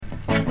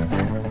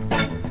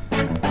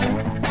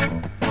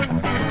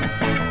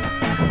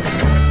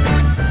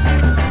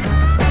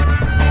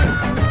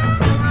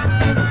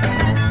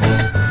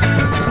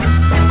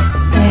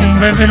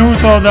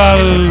benvenuto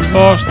dal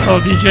vostro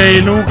DJ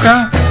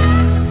Luca,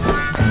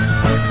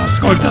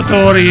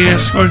 ascoltatori e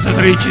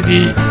ascoltatrici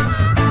di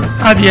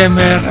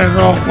ADMR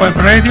Rock Web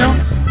Radio,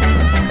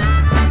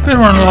 per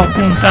una nuova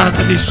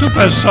puntata di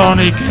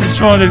Supersonic, il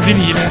suono del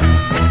vinile,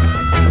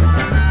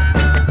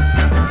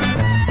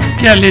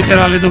 che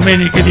allieterà le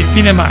domeniche di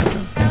fine maggio.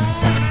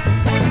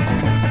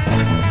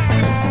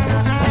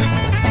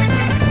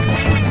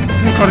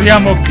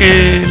 Ricordiamo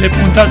che le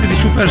puntate di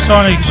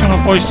Supersonic sono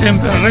poi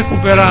sempre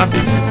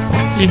recuperabili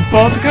in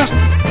podcast.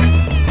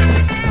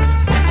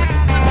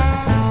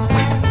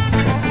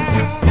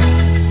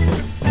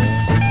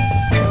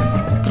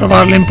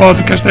 Trovarle in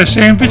podcast è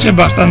semplice,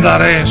 basta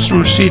andare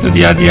sul sito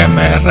di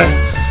ADMR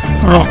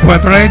Rock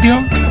Web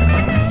Radio,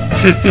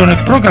 sezione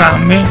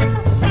programmi.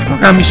 I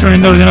programmi sono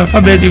in ordine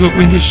alfabetico,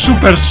 quindi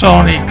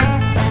Supersonic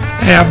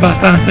è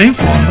abbastanza in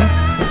fondo,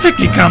 e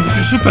cliccando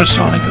su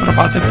Supersonic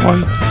trovate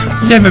poi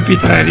gli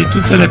MP3 di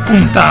tutte le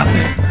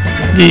puntate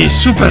di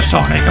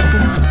Supersonic,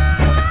 appunto,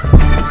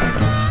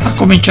 a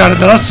cominciare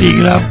dalla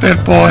sigla per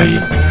poi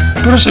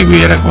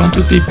proseguire con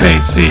tutti i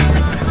pezzi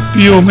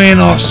più o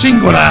meno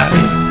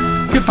singolari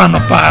che fanno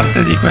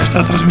parte di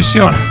questa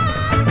trasmissione.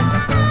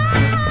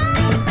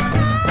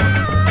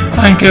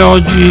 Anche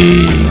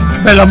oggi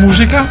bella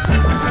musica,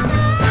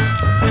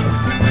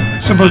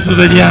 soprattutto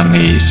degli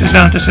anni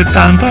 60 e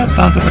 70,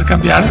 tanto per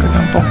cambiare, perché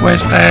un po'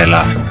 questa è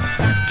la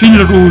fil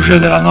rouge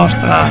della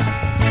nostra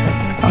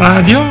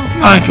radio,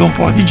 ma anche un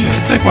po' di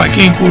jazz e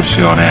qualche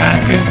incursione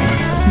anche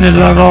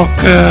nella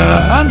rock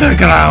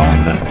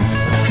underground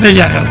degli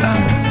anni 80.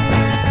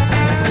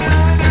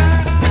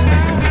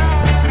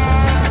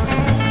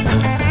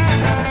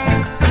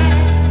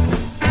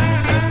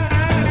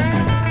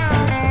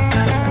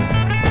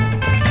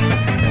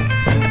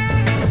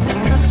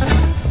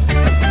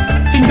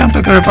 Intanto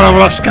che preparavo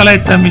la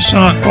scaletta mi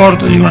sono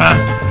accorto di una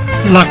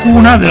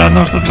lacuna della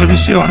nostra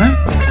trasmissione,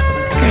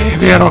 che è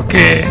vero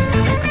che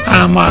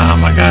ama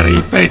magari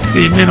i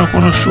pezzi meno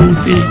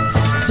conosciuti,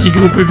 i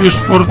gruppi più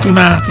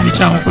sfortunati,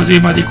 diciamo così,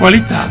 ma di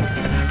qualità,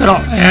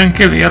 però è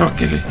anche vero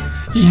che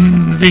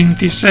in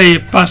 26 e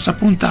passa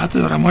puntate,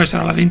 dovremmo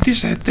essere alla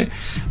 27,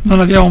 non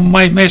abbiamo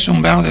mai messo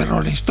un brano dei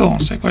Rolling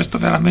Stones, e questo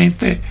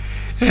veramente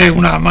è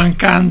una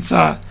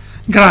mancanza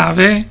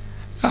grave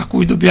a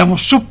cui dobbiamo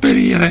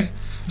sopperire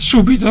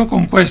subito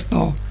con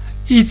questo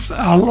It's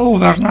All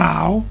Over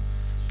Now,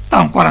 da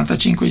un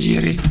 45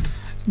 giri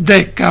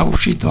Decca,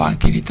 uscito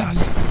anche in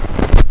Italia,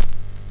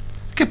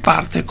 che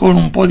parte con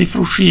un po' di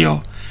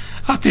fruscio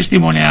a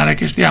testimoniare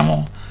che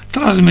stiamo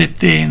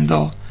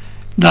trasmettendo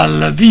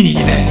dal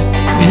vinile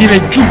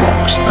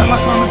jukebox per la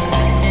cronaca.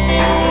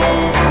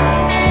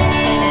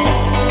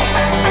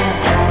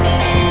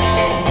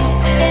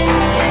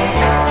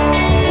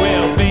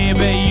 Well,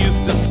 baby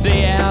used to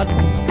stay out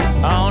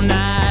all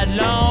night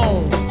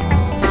long.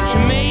 She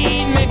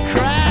made me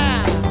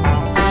cry,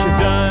 she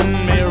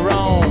done me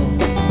wrong.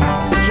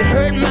 She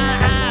hurt my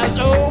eyes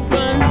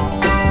open,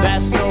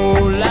 that's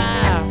no lie.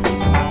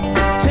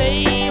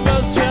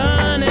 Tables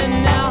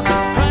turning now,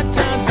 her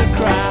time to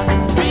cry.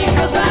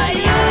 Because I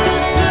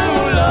used to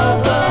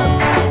love her,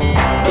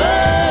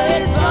 but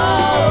it's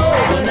all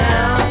over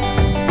now.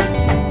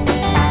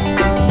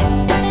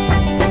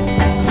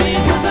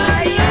 Because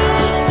I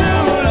used to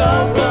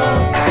love her,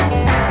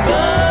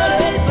 but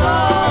it's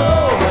all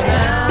over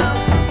now.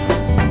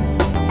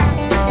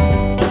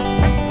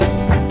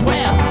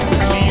 Well,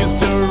 she used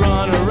to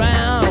run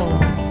around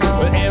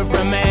with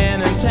every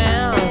man in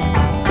town,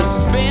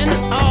 spend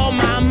all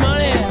my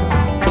money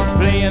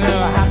playing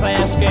a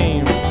high-class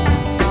game.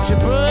 She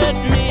put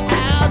me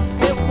out,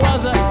 it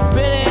was a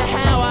pity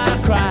how I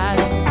cried.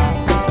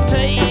 The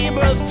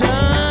tables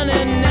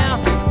turning now,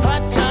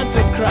 her time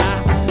to cry.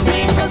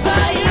 Because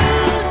I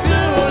used to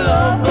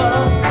love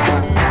her,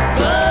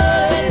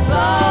 but it's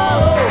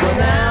all over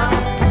now.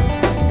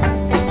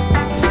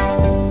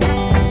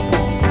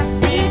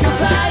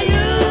 Because I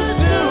used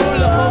to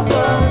love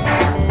her,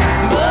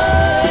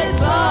 but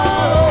it's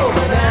all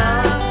over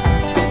now.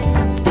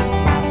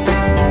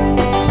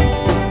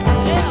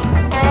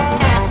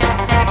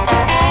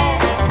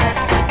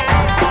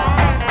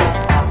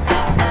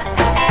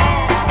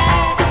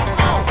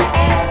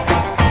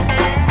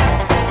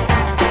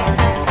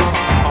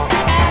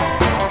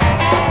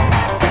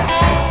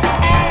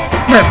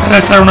 Beh, per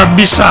essere una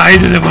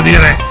B-side devo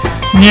dire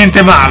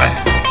niente male.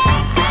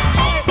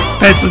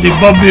 Pezzo di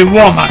Bobby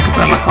Womack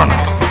per la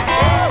cronaca.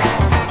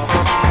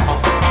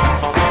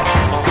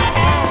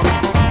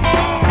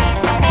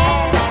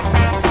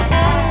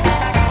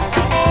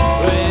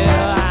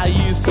 Well, I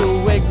used to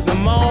wake the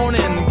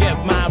morning, get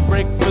my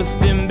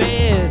breakfast in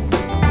bed.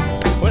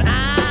 When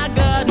I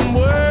got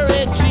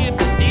worried, she'd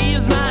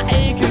ease my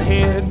aching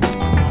head.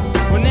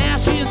 Well, now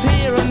she's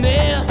here and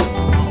there,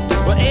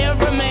 well,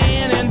 every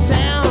man in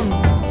town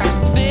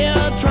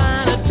still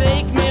trying to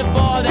take me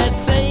for that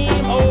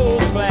same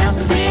old clown.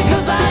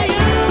 Because I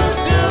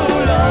used to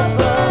love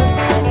her,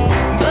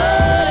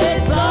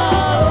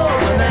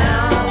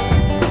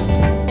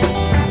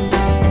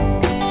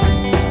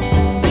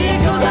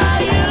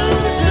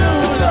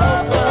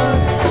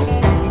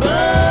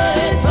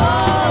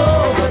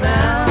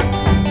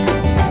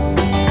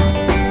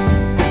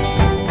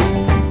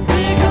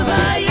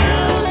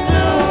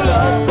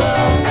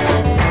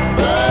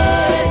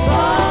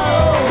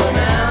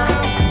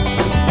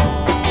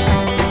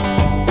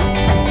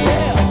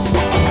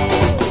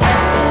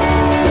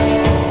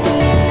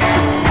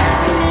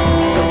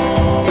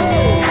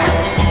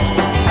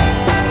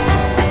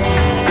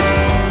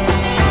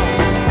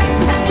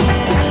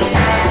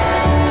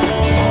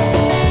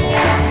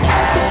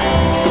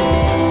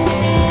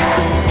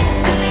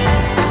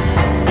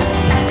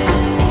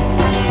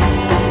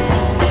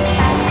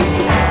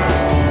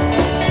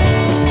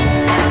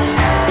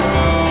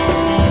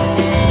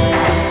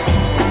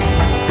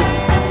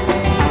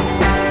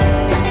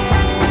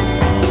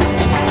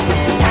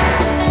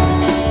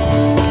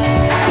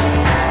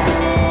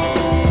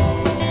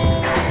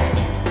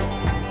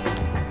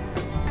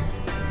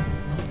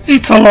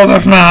 It's All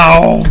Over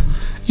Now,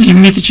 i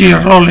mitici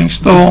Rolling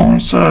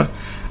Stones,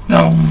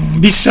 da un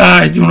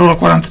B-side di 1 ora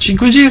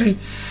 45 giri,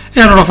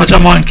 e allora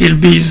facciamo anche il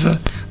bis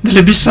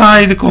delle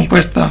B-side con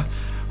questa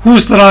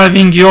Who's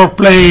Driving Your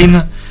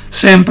Plane,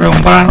 sempre un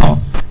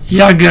brano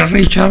Jagger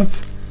Richards,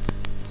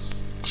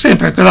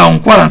 sempre che dà un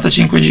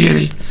 45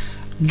 giri,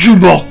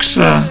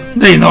 jukebox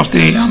dei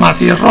nostri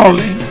amati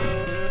Rolling.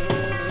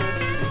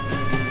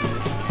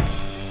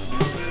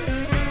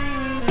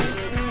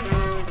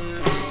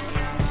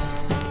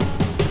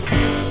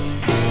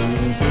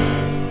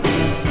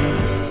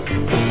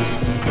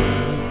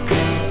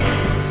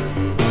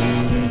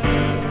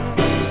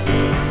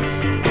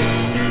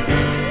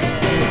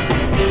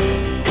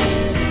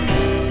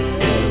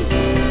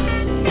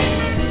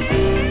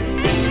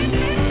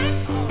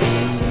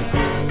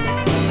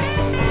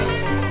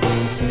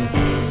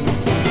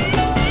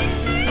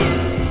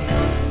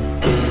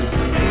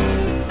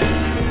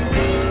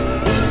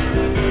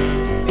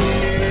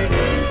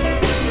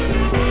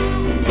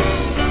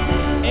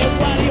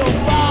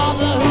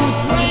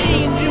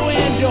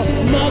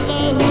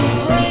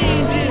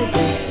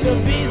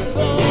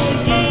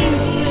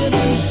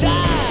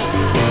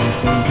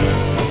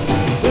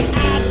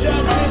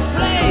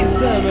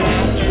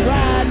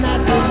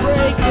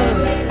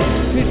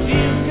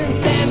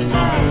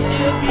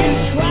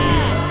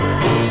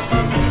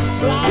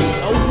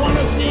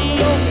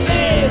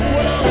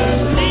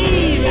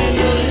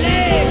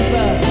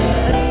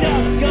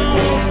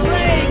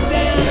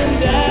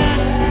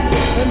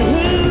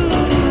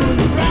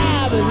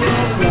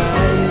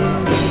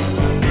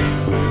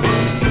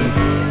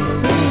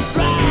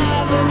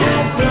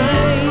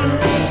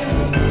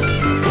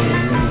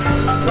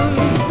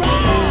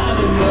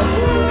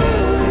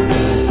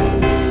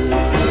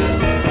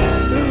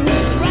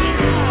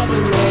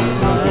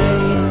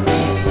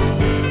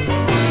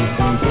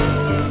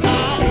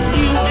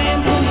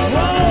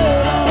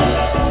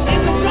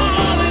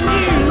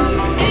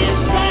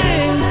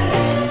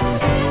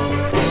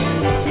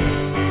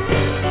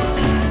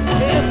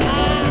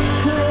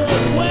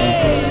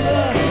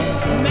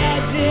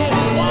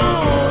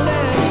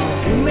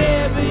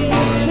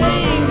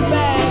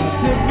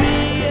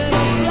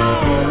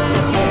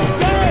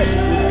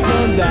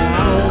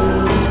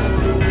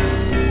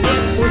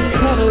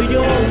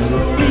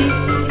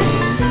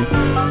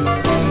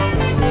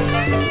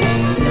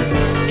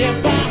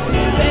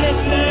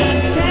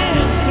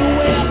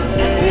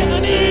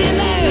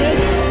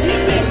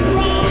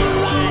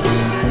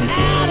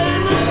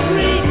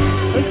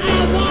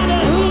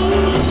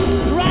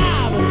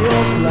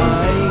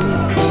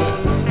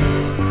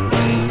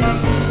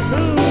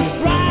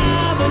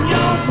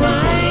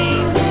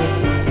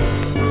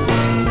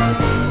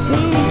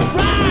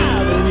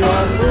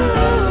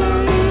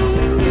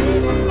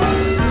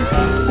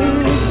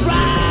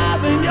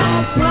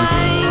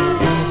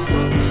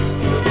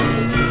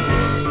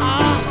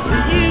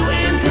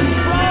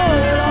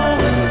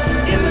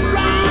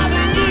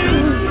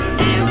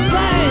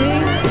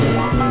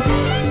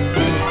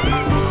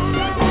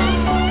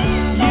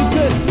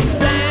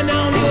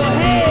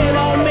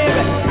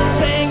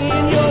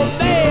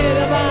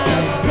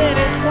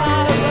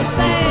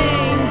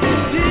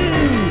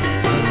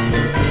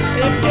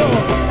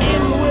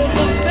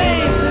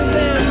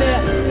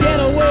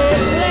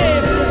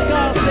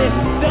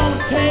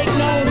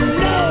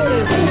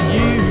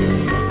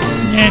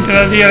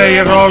 Da dire,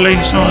 i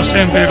Rolling sono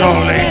sempre i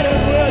Rolling,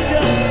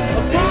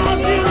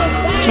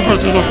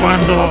 soprattutto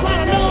quando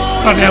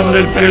parliamo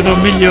del periodo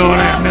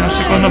migliore, almeno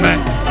secondo me,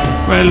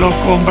 quello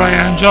con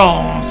Brian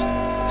Jones.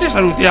 E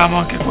salutiamo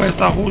anche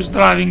questa Who's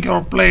Driving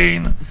Your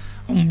Plane,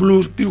 un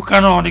blues più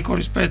canonico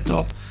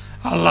rispetto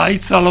alla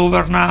It's All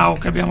Over Now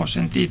che abbiamo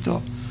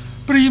sentito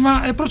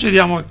prima, e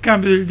procediamo al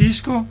cambio del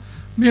disco.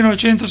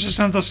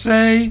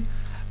 1966,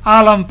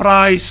 Alan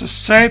Price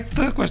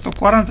Set, questo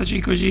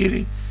 45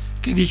 giri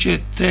che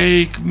dice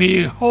Take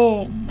Me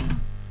Home.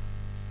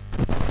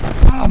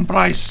 Alan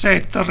Price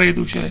Set,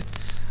 reduce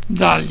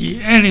dagli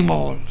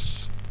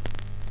Animals.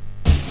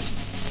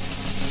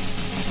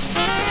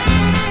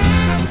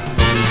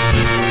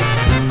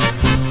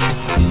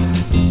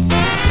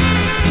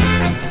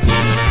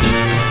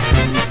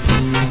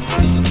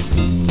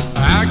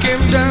 I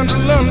came down to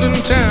London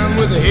town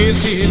with a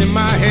hayseed in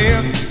my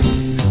hair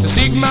to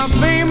seek my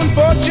fame and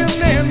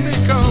fortune and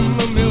become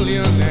a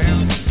millionaire.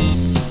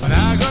 But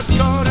I got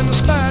caught in the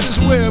spider's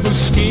web of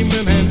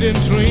scheming and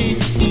intrigue.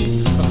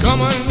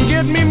 Come and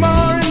get me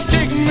more and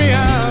take me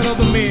out of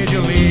the major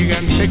league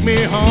and take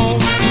me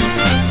home.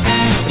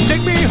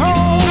 Take me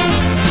home.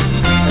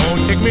 Oh,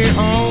 take me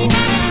home.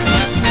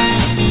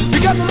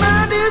 Because my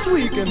mind is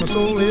weak and my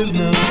soul is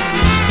numb.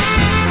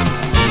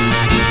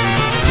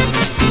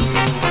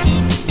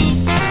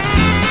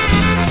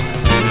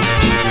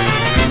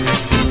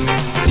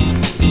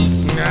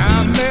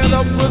 I met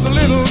up with a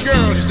little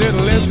girl. She said,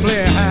 let's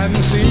play hide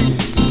and seek.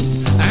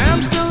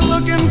 I'm still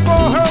looking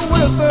for her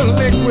with a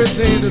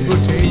liquidated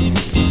boutique.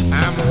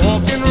 I'm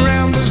walking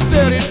around this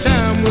dirty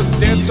town with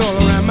debts all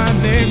around my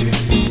neck.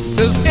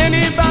 Does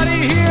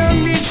anybody here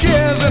need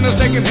shares in a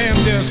second-hand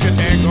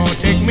discotheque? Or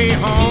take me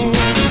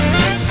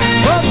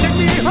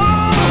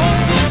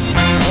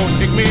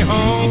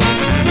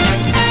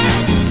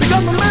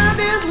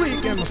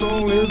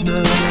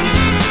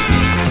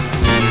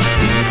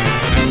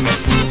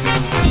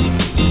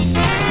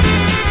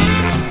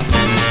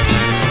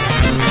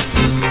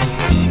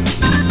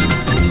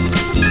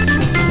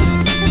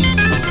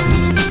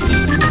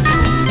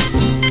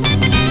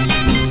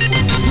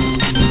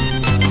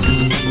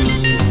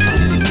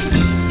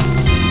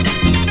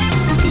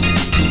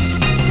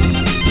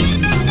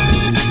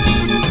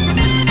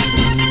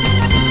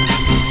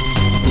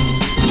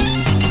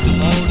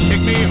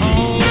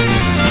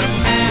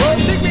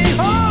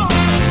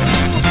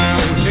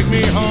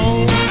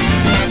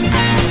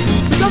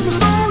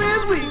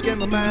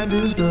mind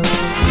is done.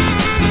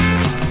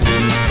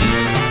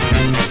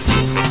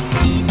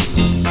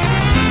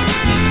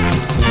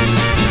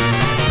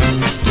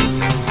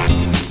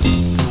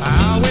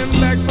 I went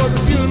back for the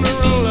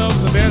funeral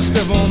of the best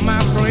of all my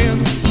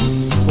friends.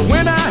 But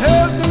when I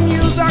heard the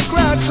news, I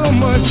cried so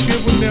much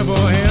it would never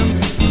end.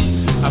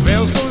 I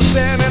felt so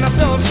sad and I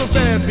felt so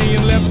bad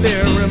being left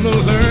there in the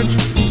lurch.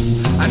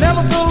 I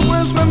never felt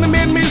worse when they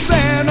made me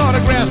sad.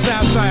 Autographs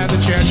outside the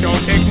church, oh,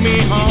 take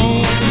me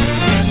home.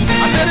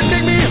 I said,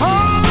 take me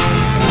home,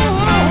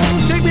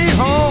 take me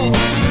home.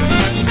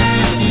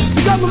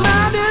 Because my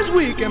mind is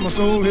weak and my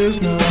soul is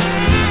numb.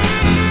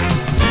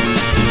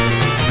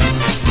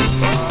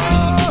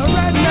 Oh,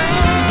 right now.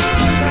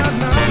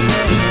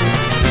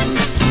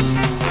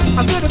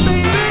 I said,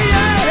 baby,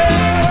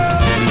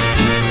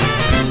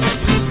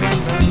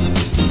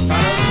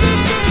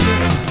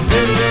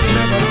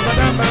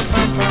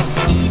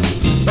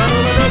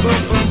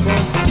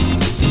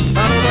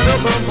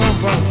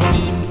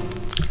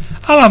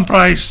 Alan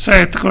Price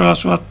Set con la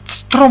sua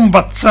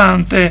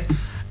strombazzante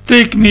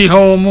Take Me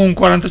Home, un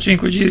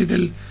 45 giri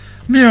del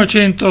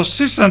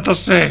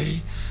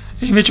 1966,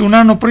 e invece un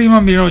anno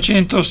prima,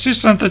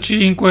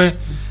 1965,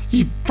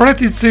 i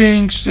Pretty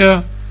Things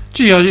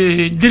ci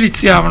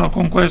deliziavano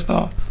con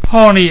questo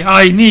Honey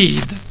I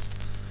Need.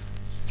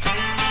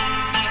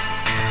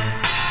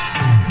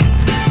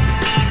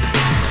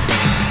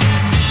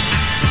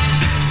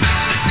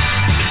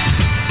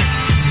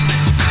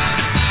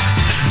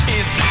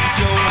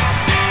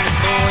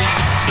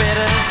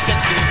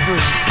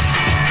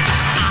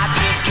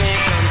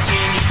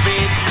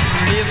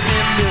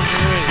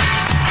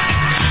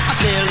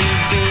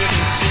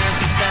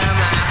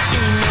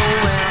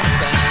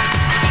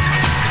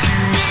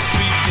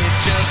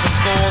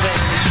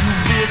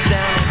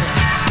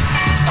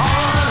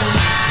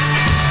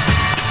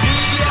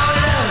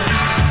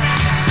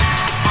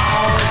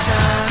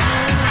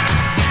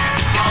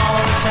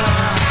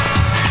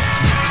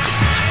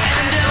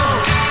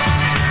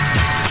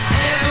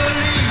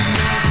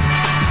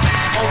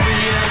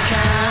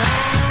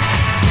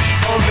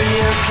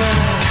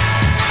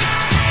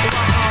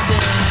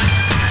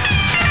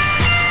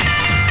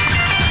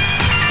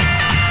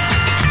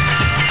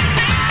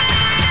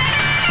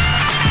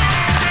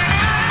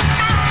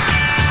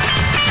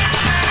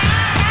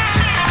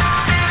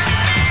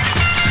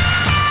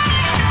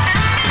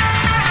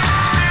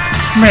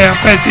 A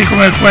pezzi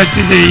come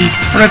questi dei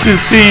Pretty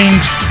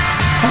Things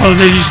o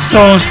degli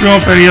Stones primo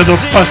periodo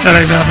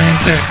passerei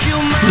veramente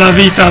la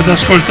vita ad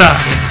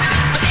ascoltare.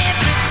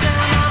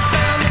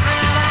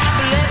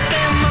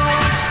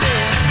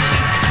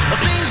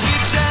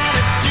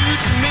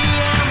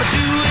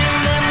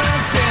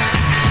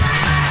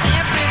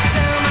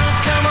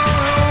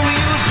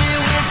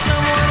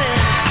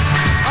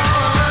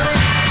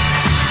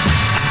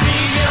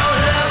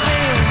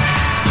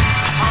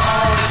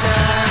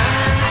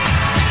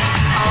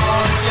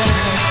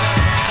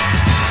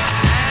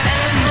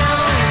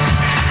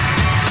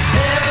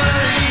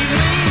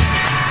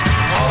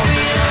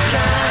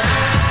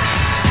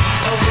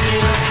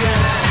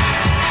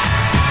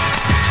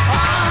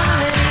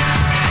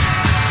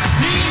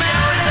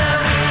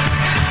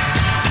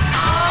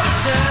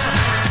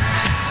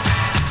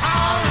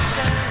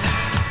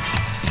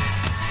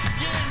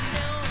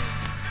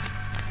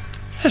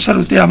 E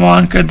salutiamo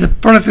anche The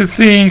Pretty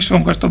Things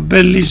con questo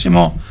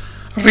bellissimo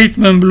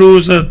rhythm and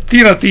blues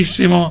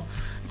tiratissimo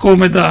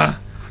come da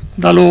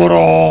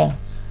loro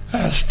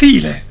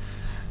stile.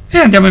 E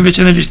andiamo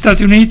invece negli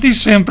Stati Uniti,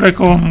 sempre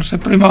con, se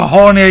prima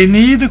Honey I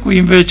Need, qui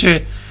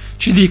invece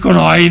ci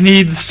dicono I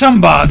Need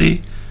Somebody,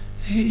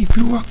 e i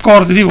più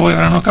accorti di voi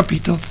avranno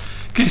capito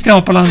che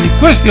stiamo parlando di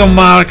Question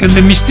Mark and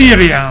the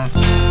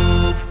Mysterians.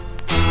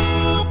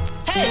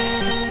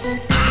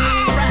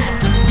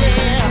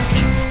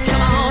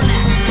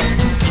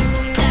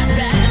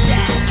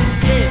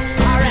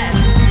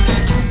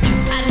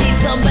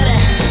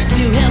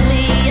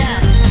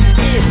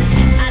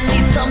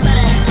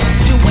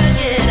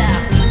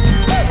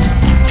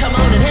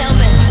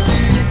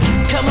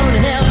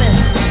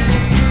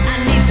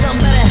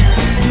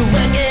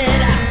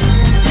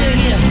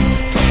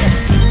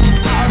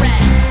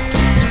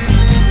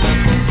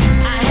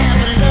 I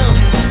have a love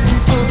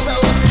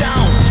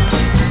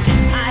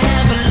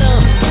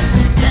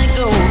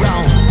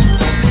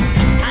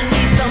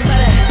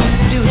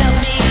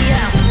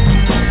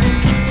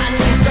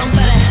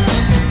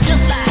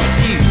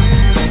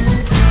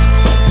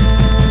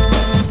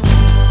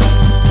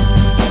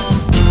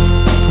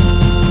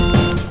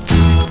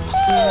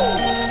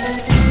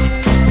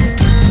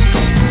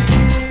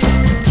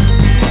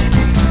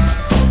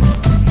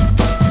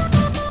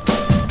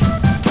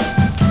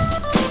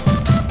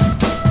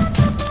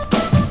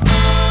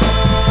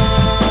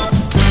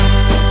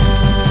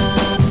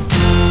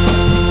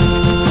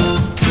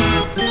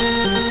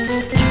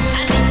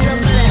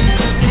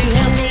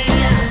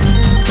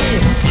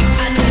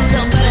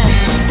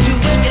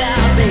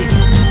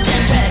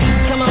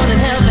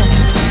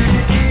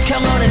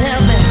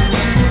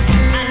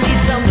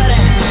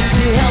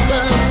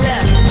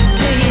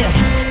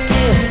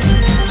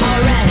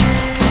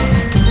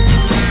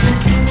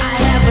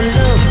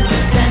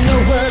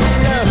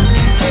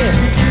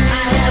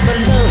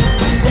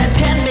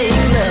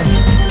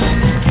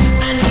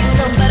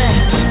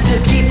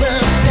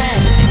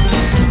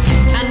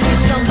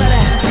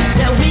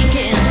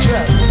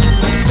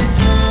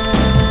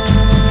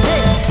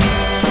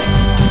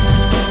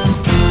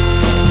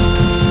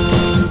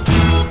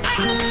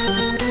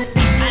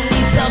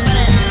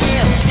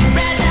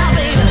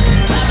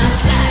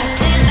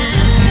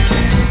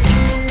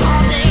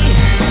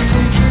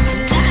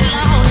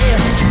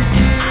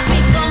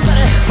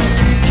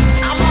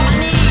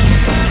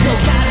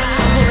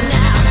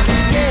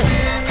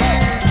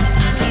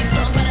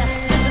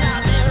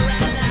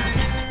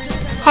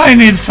I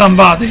Need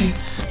Somebody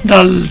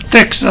dal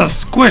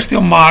Texas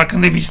Question Mark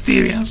dei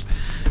Mysterians,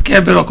 che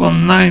ebbero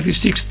con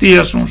 96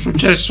 Tears un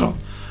successo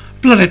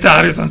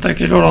planetario, tant'è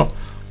che i loro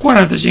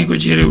 45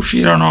 giri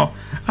uscirono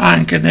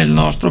anche nel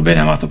nostro bene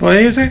amato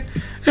paese.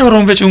 E ora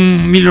invece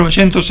un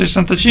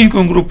 1965,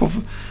 un gruppo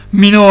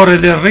minore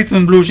del rhythm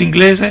and blues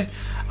inglese,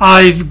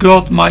 I've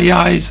Got My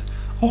Eyes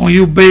on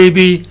You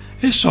Baby,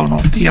 e sono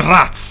i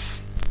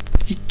Rats,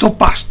 i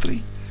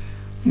topastri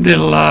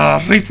del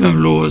rhythm and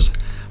blues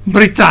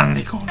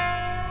britannico.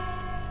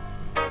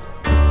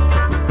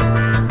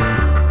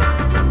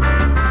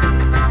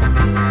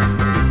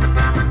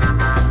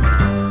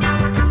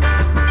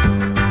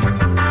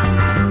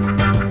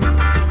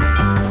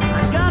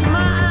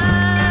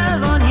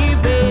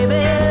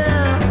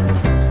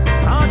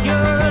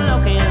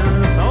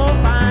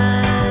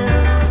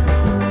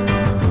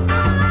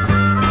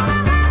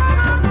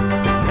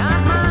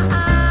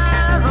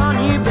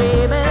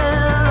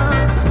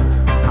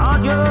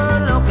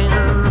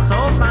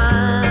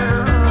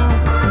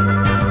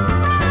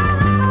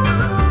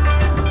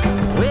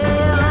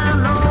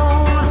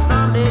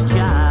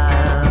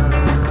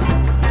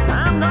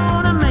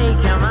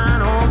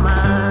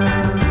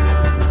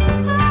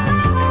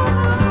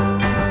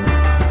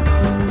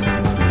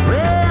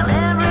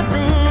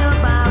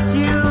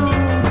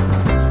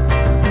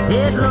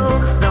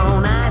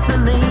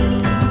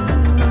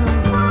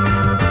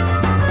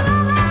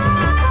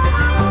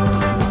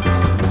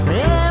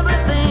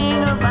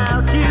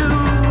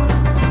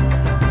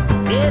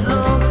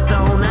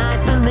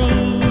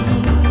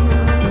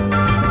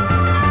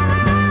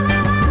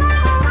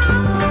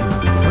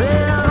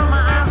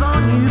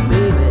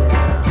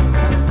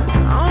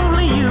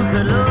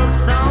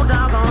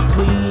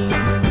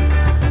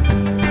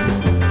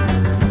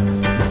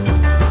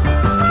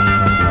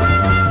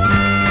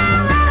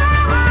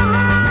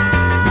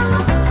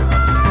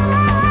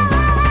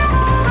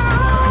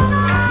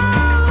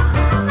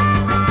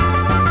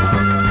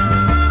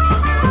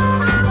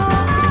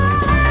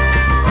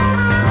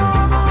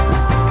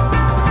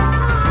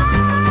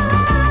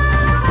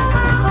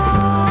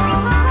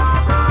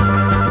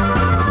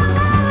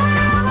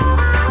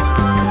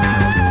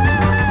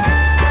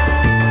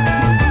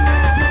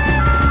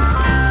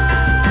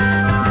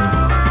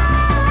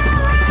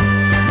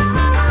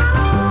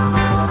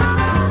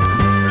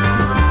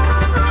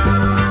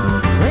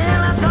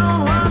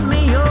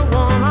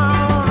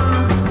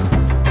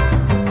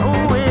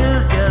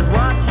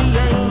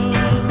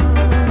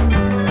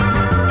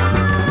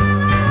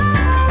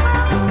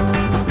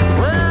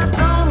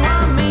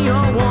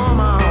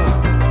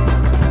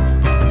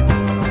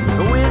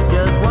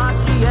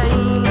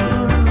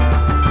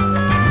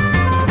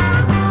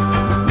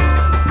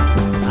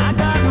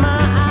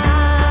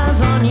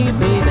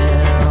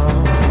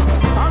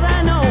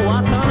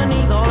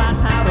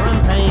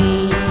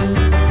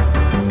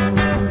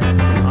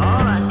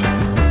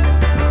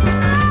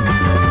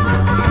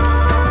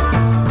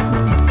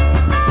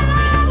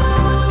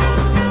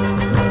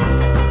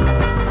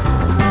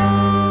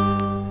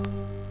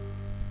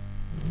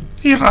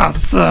 I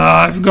Rats,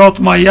 I've Got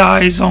My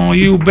Eyes on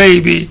You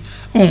Baby,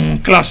 un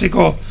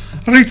classico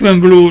rhythm and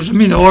blues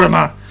minore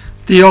ma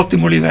di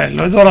ottimo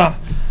livello. Ed ora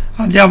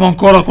andiamo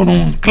ancora con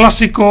un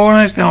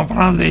classicone, stiamo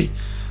parlando dei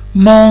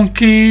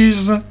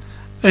Monkees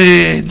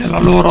e della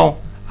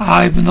loro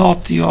I'm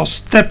Not Your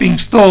Stepping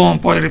Stone,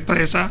 poi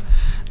ripresa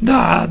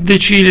da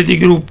decine di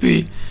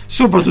gruppi,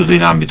 soprattutto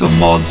in ambito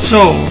mod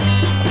soul.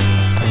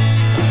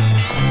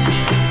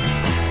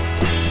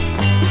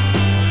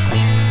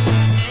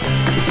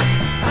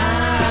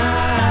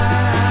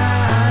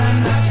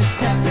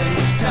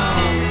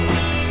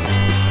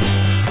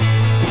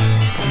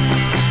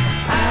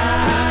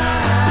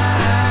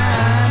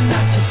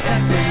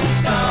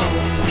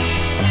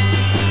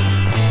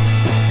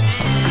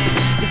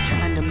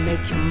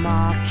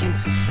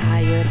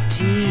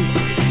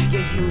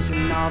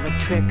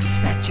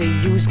 Tricks that you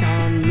used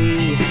on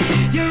me.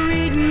 You're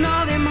reading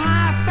all them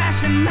high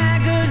fashion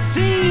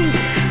magazines.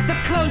 The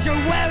clothes you're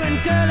wearing,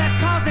 girl, are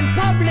causing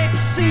public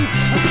scenes.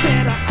 I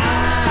said, I'm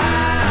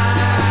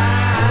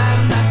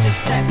not just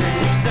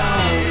stepping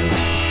stone.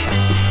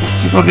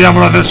 Ricordiamo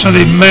la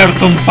versione di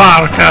Merton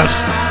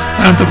Parkas,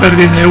 tanto per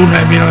dirne una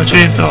nel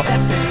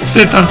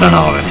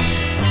 1979.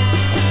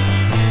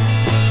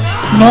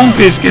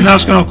 Monkees, che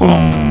nascono con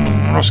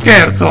uno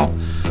scherzo,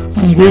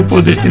 un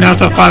gruppo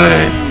destinato a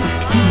fare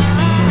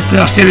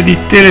una serie di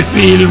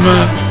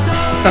telefilm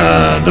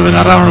dove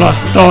narravano la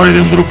storia di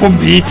un gruppo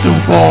beat,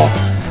 un po'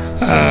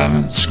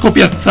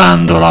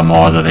 scopiazzando la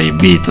moda dei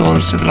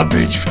Beatles e della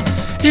British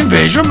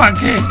Invasion, ma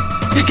che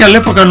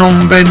all'epoca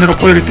non vennero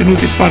poi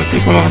ritenuti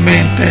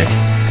particolarmente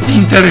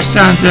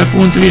interessanti dal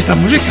punto di vista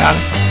musicale,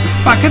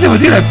 ma che devo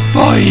dire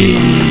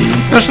poi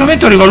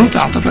personalmente ho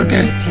rivalutato,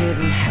 perché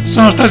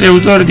sono stati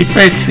autori di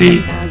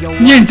pezzi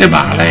niente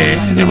male, e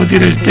devo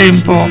dire il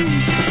tempo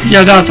gli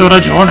ha dato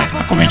ragione,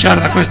 a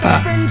cominciare da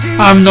questa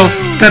I'm Not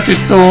Stepping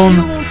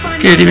Stone,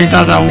 che è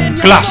diventata un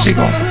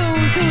classico.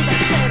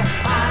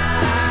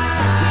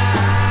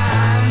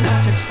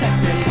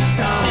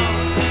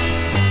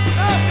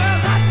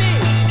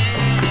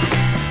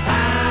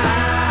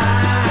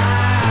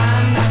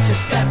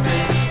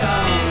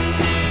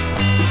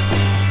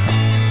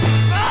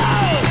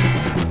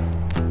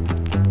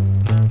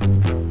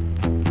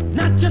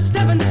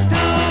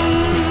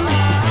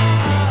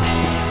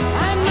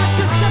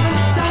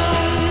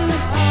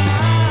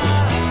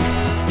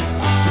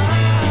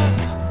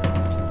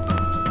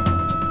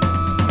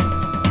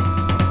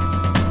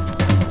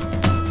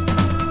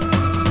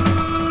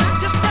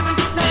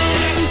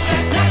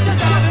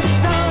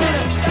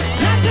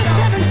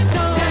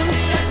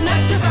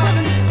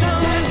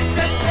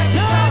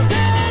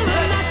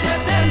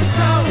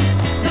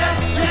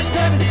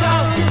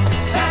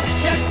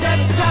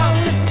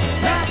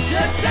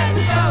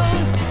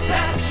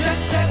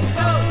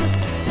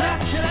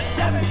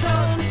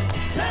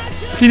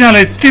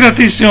 finale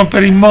tiratissimo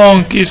per i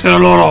Monkees e la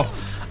loro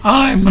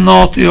I'm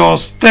Not Your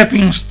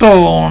Stepping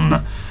Stone,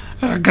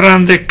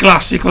 grande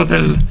classico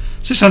del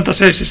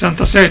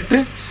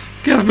 66-67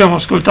 che abbiamo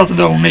ascoltato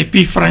da un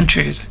EP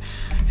francese.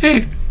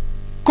 E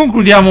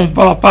concludiamo un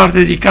po' la parte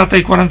dedicata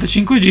ai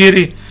 45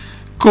 giri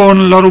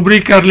con la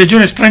rubrica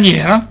Legione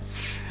straniera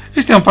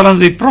e stiamo parlando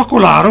dei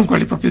Procolarum,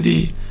 quelli proprio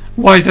di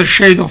Whiter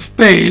Shade of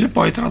Pale,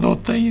 poi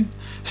tradotta in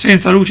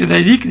Senza luce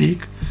dai Dick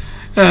Dick,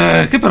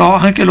 che però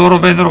anche loro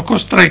vennero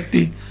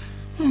costretti,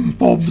 un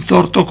po'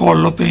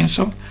 tortocollo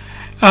penso,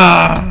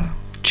 a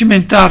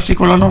cimentarsi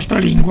con la nostra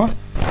lingua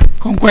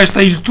con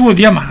questa Il tuo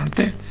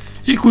diamante,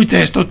 il cui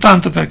testo,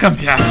 tanto per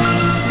cambiare,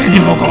 è di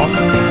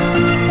Mogol.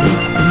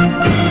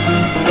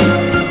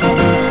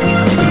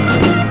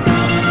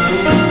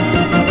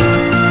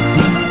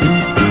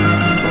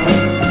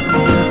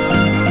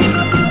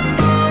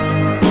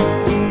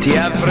 Ti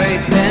avrei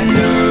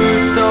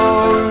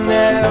tenuto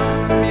nel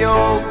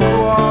mio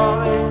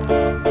cuore,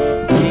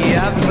 ti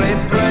avrei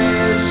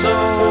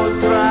preso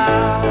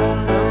tra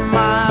le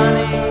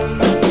mani,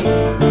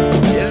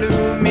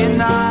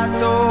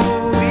 illuminato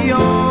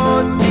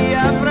io ti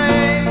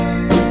avrei,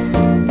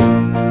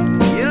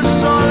 il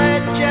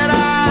sole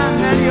c'era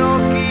negli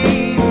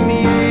occhi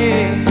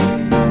miei,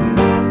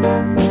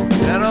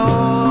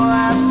 però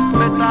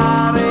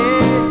aspettare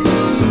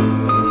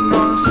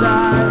non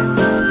sai.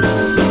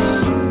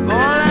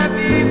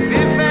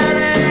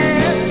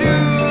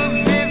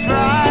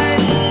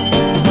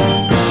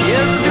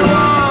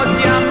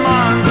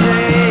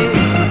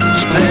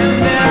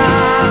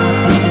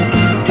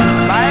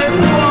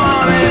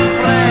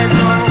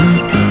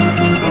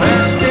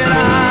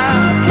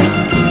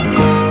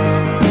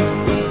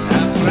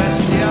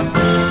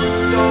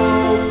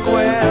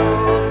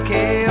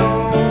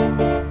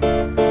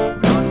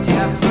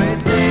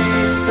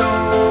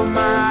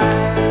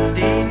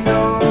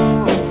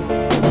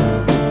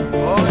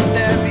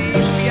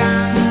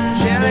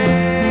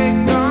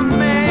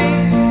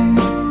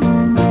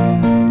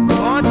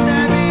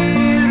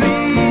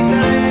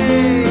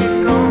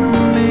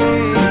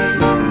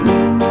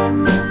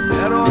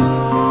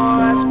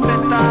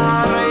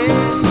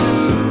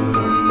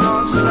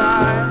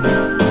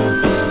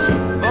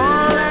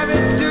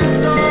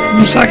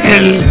 Mi sa che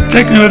il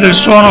tecnico del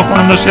suono,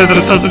 quando si è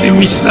trattato di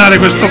missare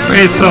questo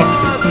pezzo,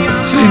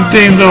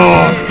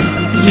 sentendo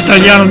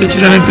l'italiano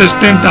decisamente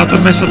stentato,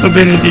 mi è stato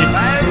bene di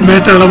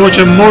mettere la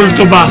voce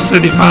molto bassa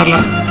e di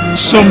farla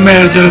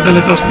sommergere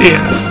dalle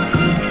tastiere.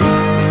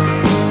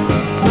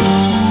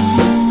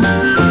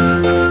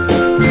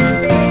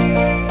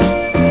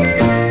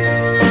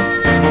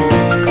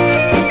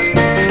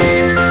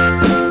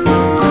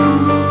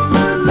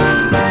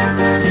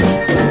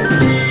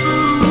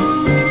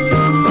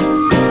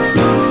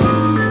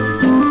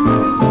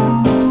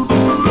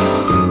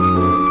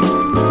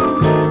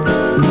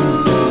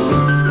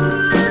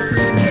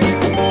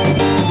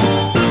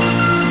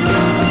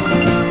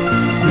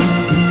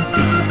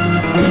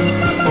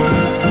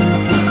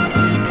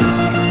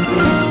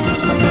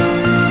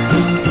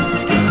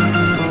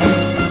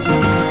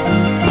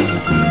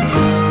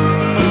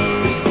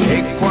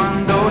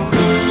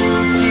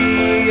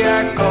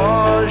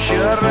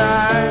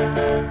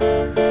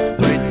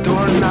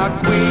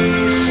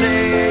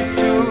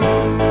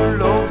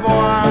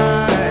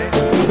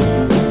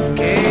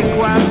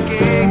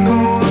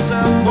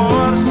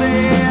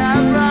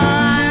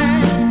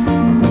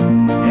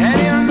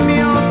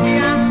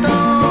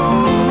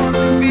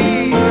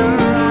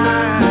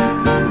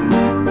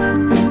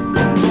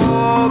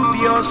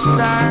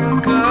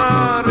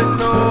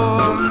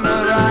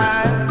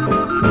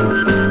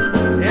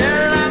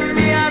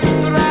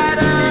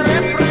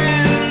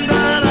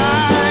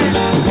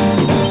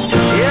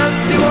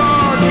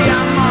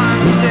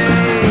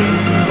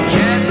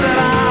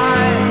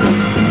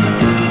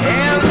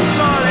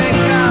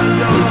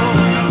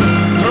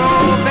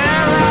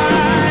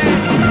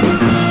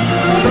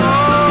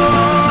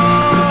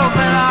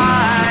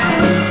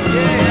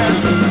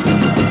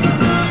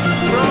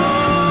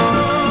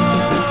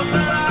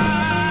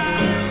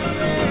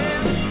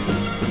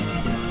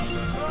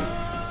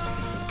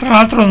 Tra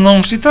l'altro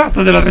non si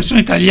tratta della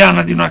versione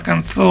italiana di una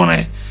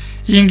canzone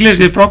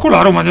inglese del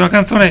Procolarum, ma di una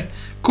canzone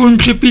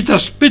concepita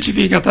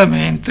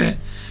specificatamente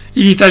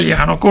in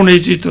italiano, con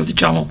esito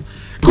diciamo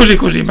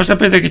così, ma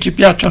sapete che ci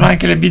piacciono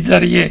anche le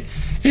bizzarrie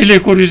e le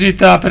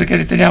curiosità, perché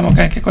riteniamo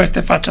che anche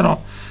queste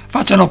facciano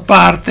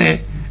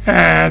parte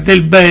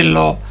del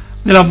bello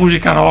della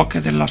musica rock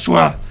e della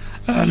sua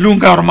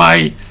lunga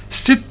ormai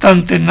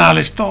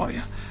settantennale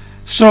storia.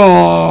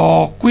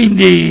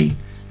 Quindi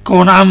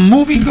con I'm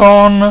Moving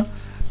On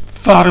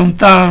fare un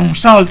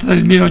salto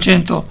del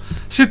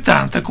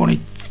 1970 con i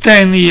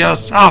 10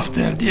 Years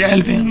After di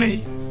Elvin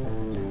Lee.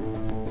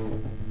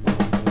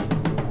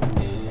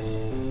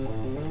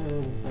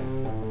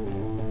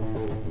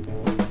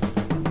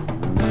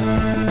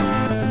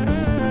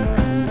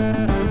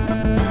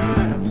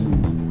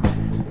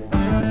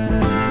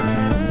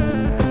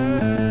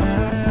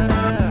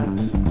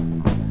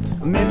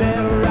 Maybe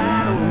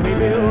right or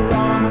maybe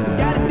wrong,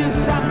 gotta do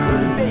something for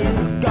the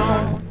days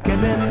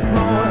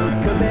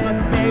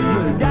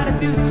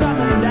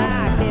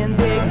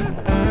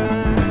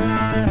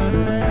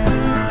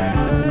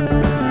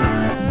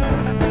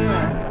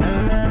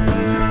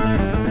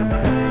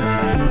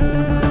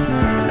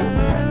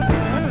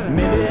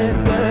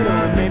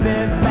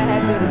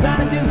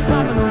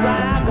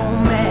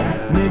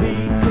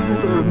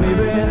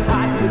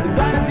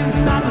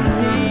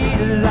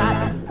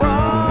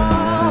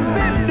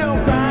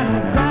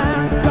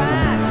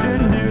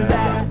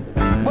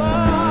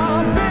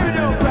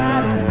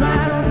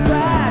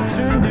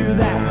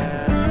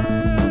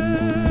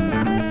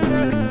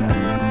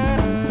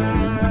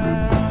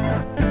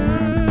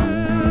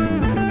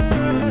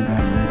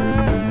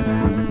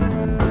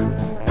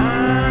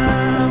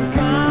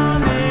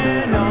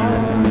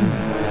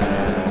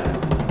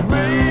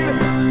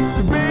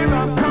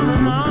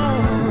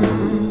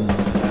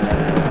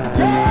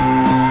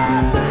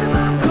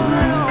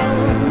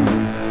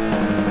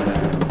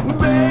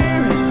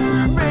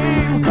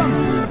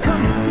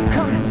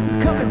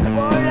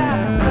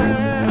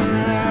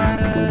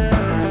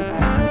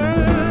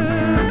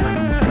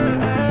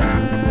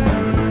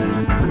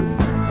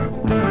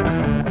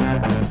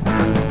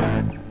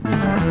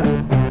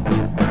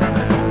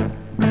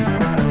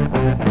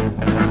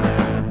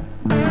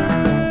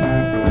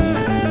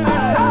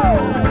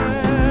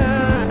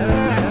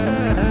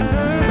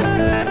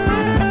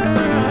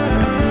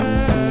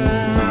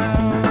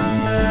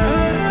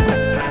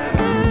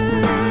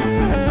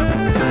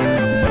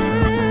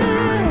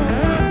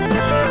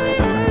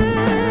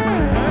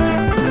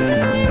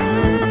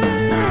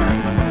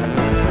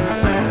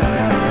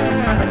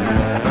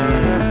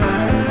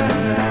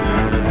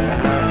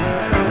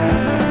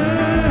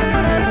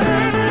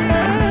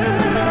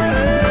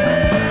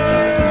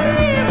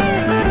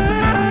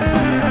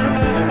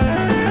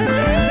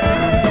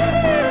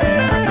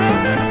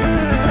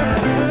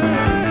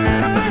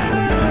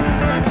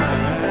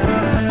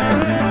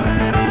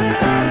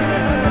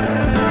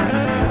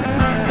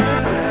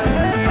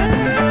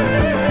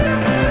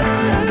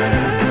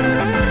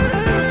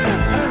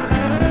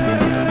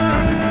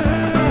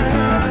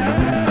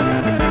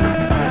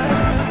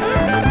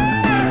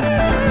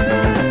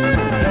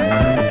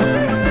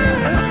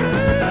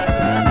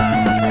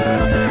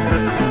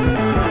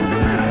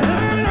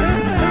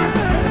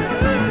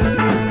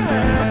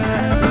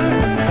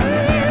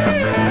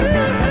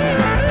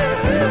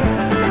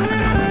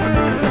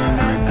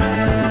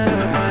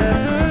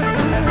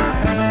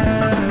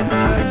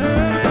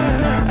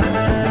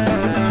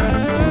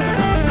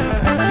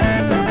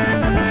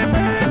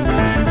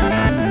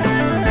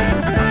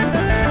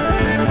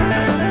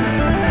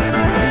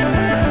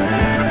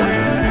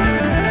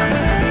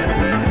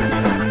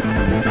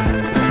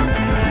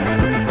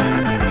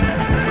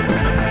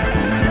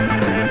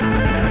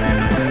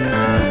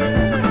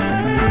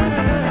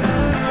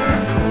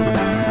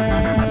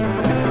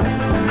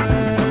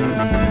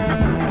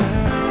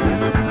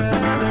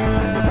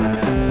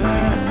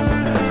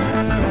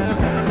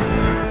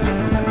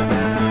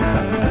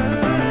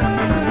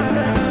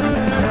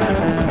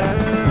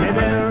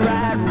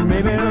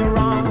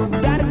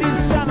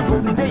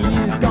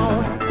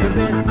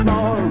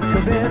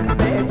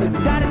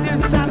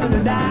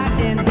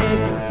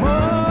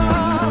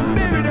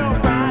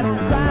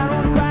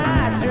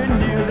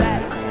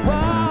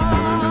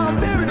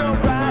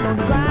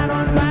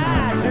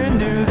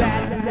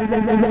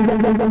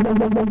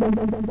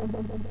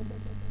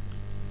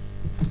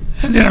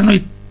ed erano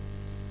i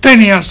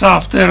 10 Years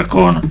After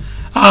con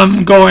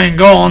I'm Going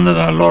On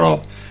dal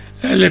loro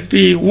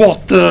LP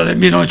What del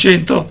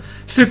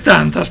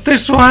 1970.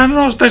 Stesso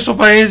anno, stesso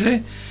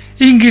paese,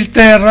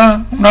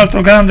 Inghilterra, un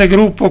altro grande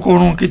gruppo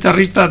con un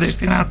chitarrista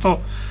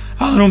destinato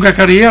a una lunga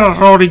carriera,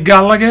 Rory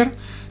Gallagher.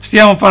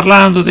 Stiamo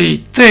parlando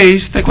dei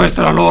Taste e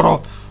questa è la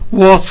loro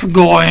What's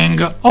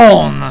Going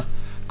On.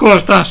 Cosa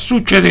sta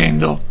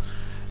succedendo?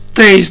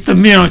 Taste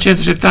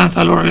 1970,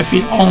 la loro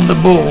LP On the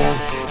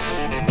Boards.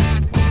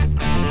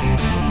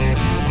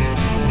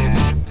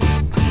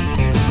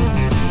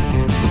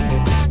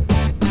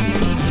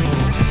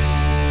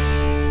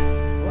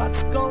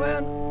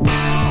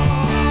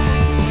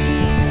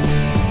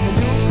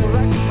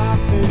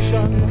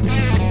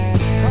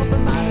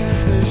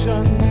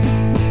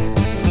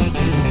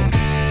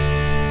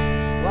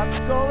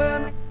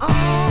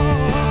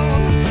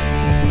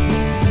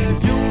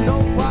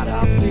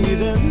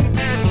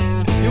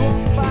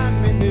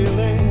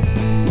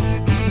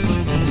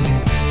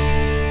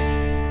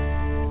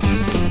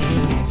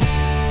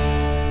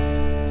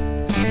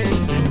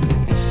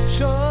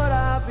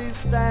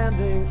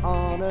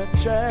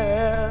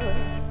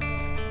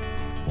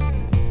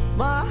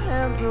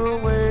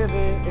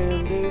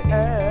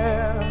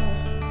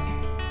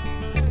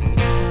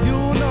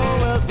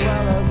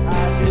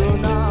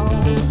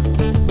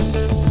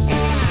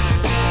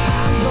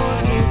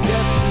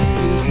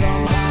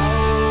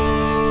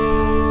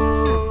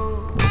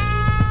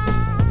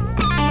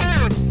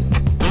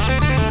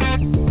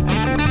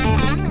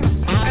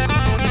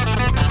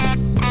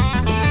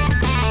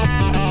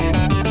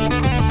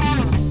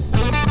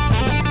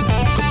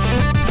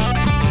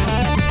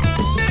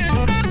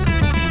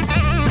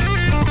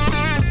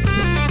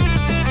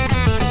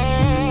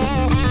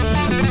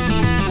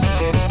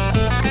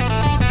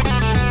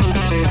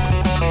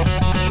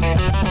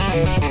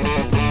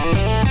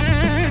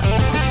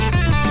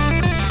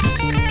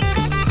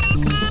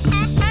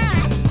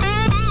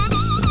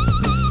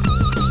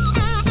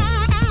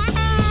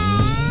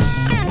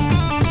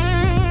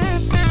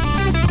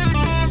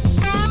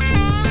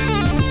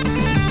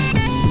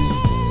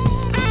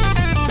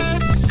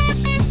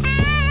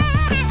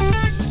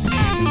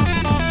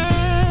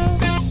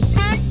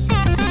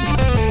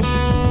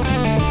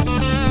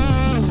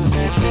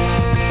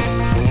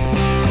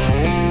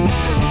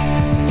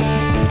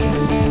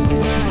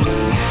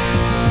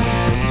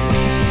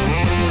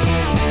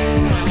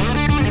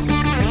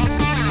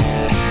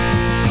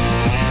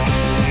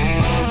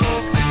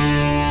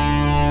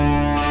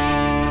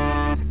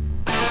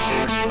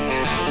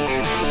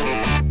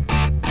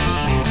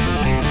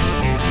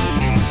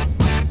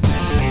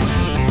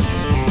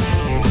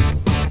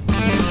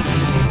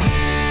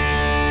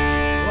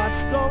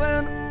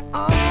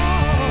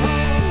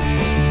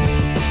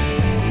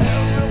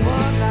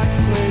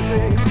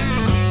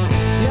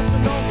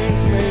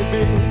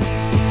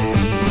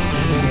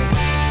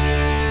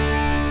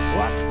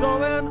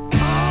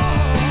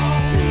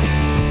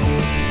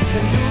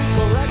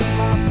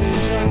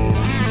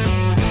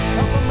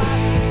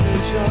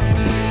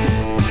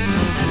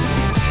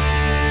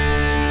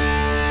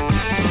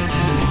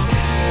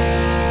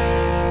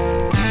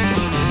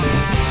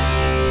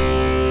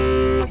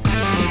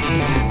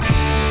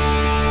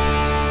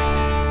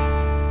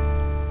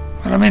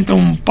 Veramente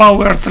un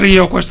power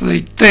trio questo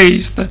dei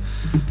Taste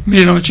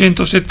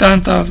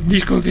 1970,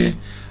 disco che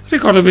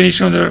ricordo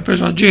benissimo di aver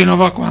preso a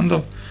Genova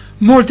quando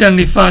molti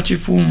anni fa ci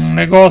fu un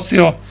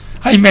negozio,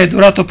 ahimè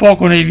durato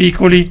poco, nei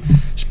vicoli,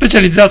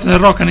 specializzato nel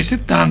rock anni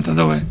 70,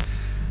 dove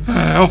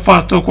ho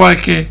fatto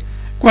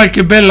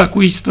qualche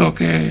bell'acquisto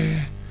che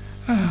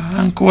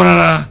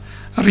ancora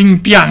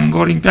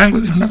rimpiango di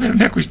non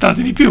averne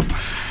acquistati di più.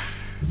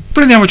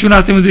 Prendiamoci un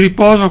attimo di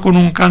riposo con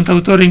un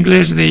cantautore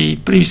inglese dei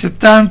primi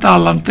 70,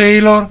 Alan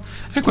Taylor,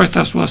 e questa è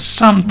la sua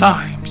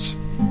Sometimes.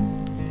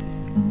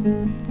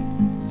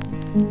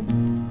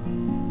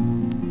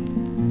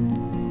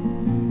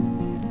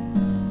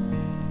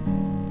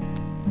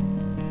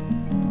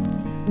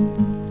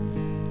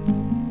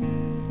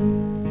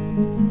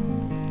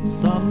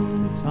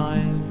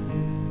 Sometimes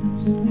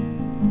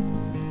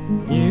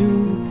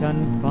you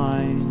can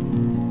find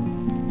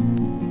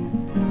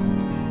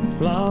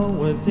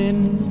flowers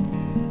in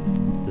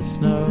the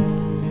snow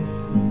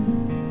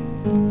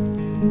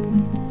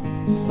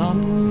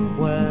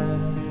somewhere,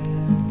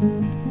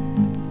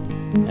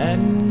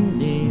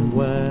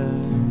 anywhere.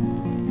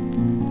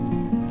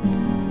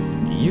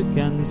 You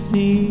can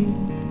see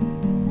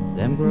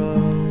them grow.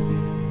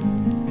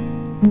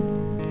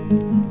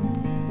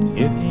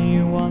 If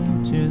you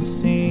want to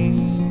see,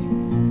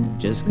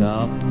 just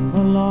come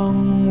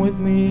along with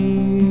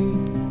me.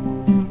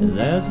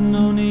 There's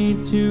no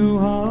need to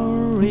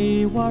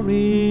hurry,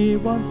 worry,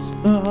 what's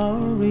the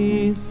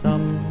hurry?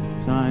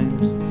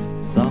 Sometimes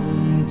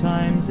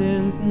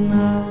is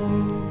now.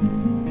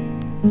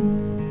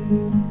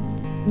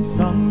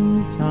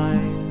 Sometimes.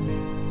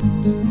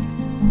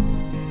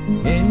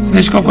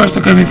 Disco questo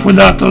che mi fu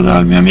dato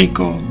dal mio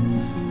amico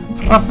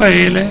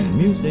Raffaele,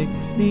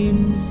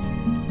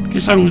 che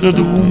saluto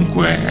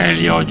dovunque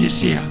egli oggi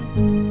sia.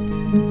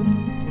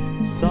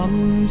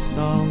 Some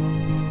song,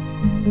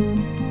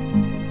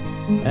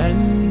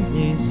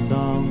 any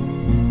song,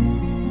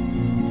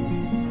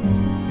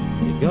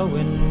 you're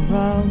going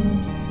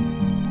round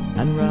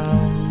and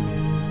round.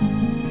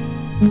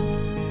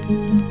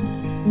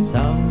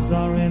 Sounds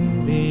are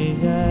in the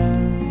air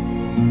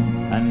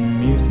and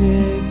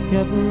music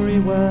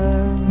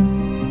everywhere.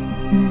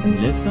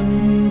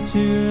 Listen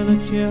to the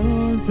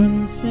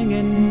children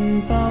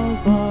singing,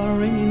 bells are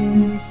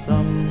ringing.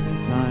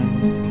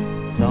 Sometimes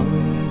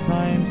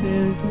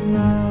is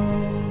now.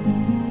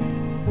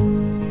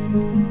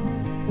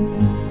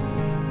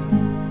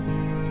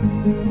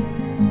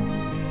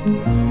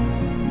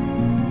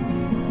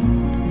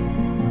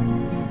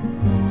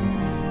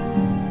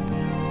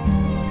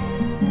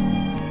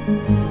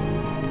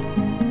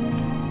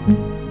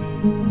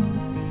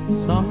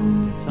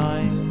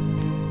 Sometimes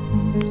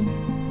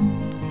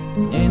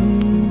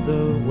in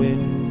the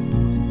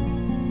wind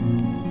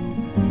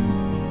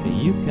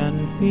you can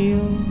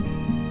feel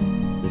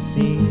the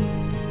sea.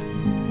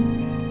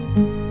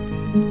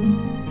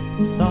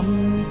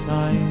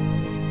 Sometime,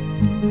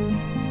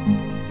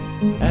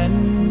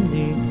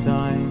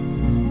 anytime,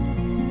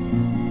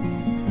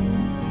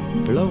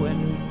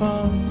 blowing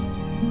fast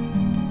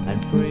and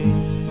free.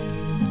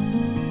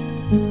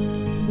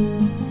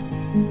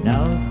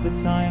 Now's the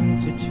time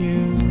to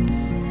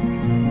choose,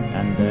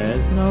 and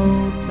there's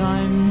no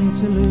time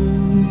to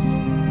lose.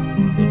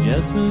 You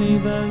just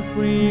leave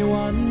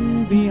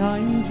everyone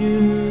behind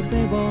you,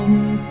 they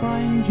won't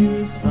find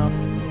you.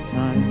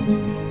 Sometimes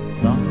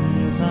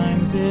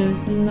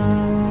is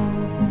now.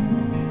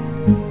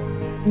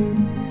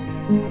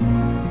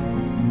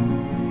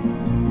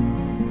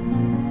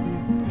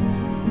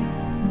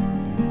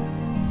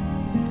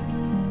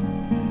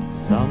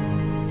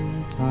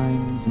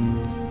 Sometimes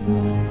is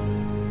now.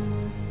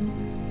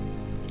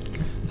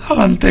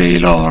 Alan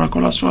Taylor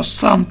con la sua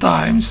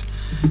Sometimes,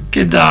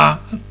 che dà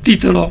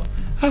titolo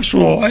al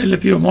suo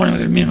LP omonimo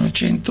del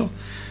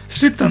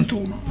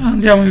 1971.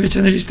 Andiamo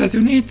invece negli Stati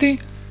Uniti,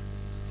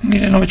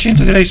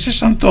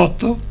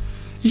 1968,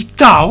 i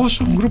Taos,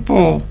 un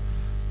gruppo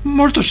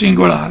molto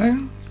singolare,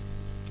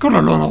 con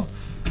la loro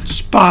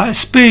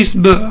Space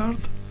Bird.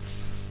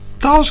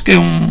 Taos, che è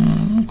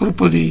un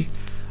gruppo di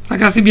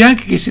ragazzi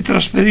bianchi che si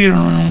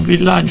trasferirono in un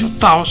villaggio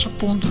Taos,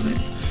 appunto, del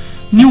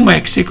New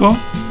Mexico,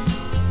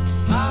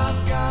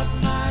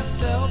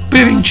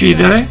 per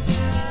incidere,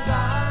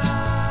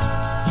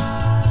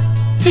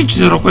 e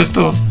incisero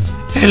questo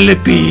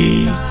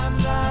LP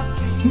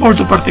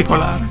molto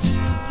particolare,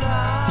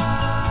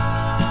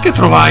 che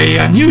trovai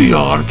a New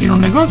York in un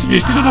negozio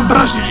gestito da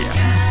brasiliani,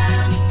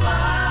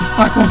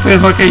 a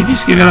conferma che i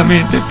dischi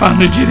veramente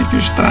fanno i giri più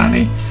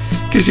strani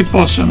che si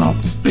possono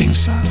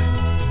pensare.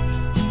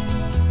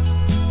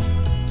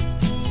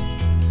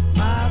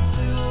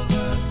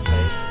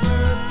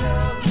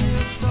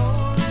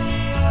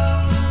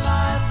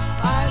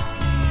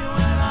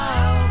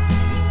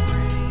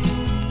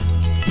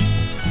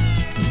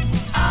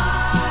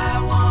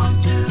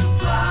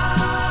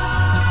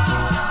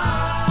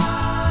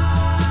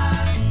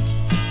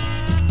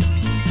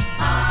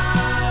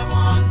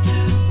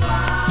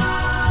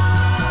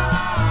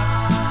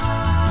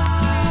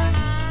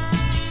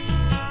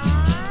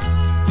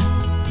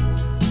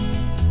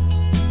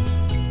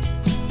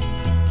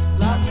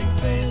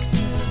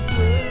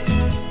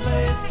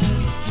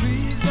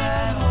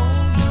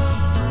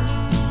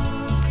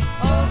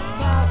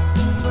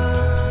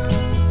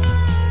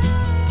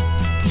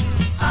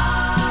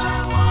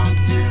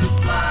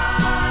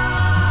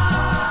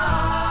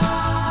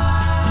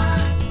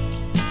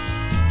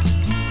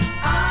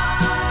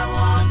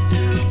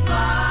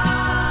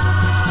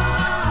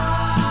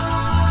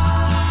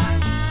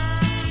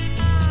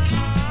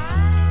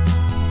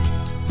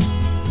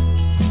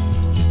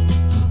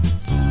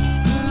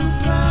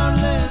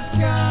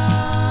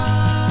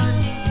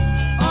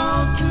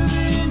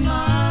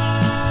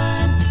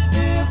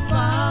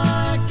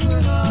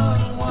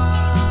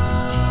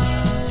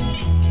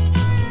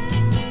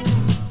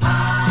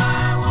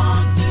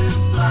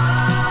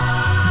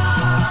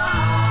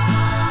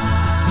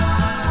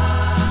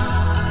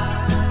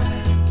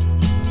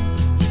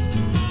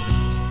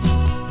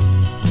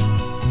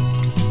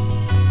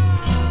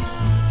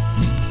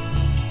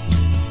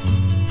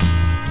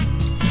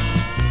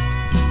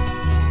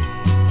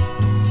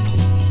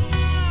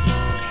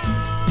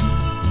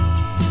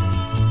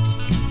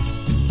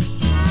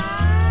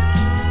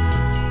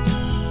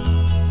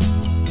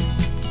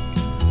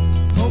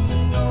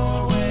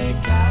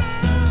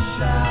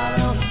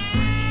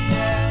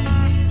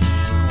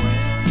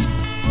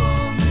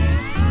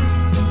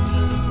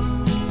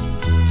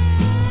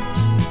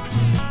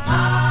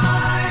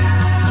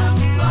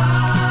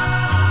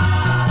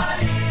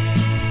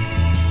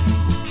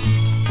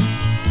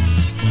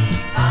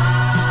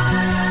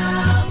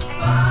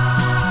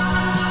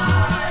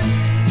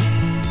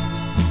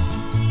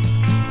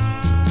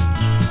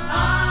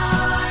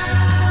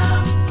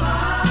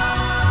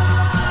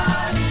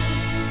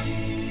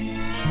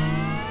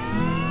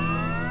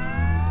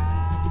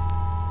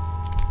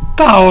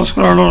 Taos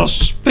con la loro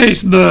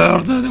Space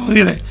Bird, devo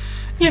dire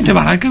niente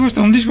male. Anche questo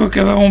è un disco che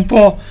avevo un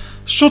po'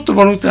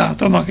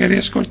 sottovalutato, ma che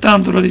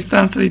riascoltandolo a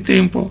distanza di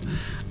tempo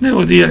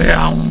devo dire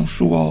ha un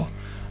suo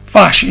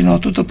fascino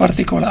tutto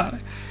particolare.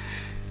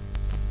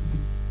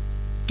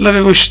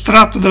 L'avevo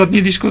estratto dalla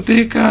mia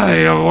discoteca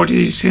e avevo voglia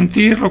di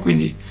sentirlo,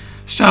 quindi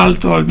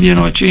salto al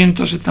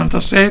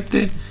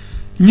 1977,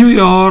 New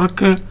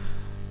York,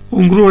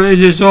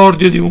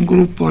 l'esordio di un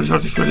gruppo,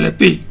 l'esordio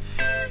sull'LP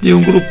di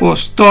un gruppo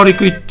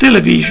storico di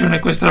Television, e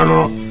questa è la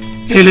loro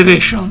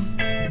Elevation.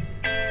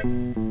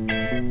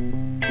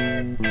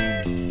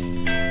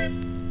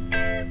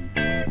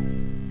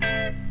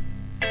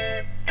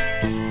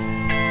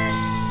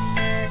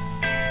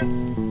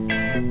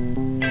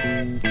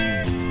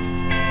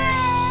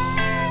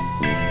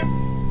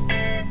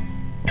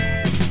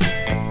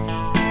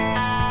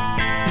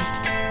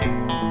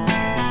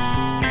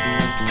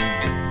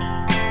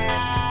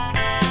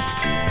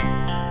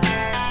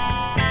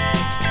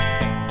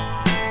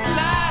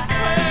 Last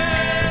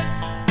word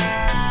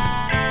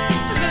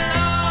is an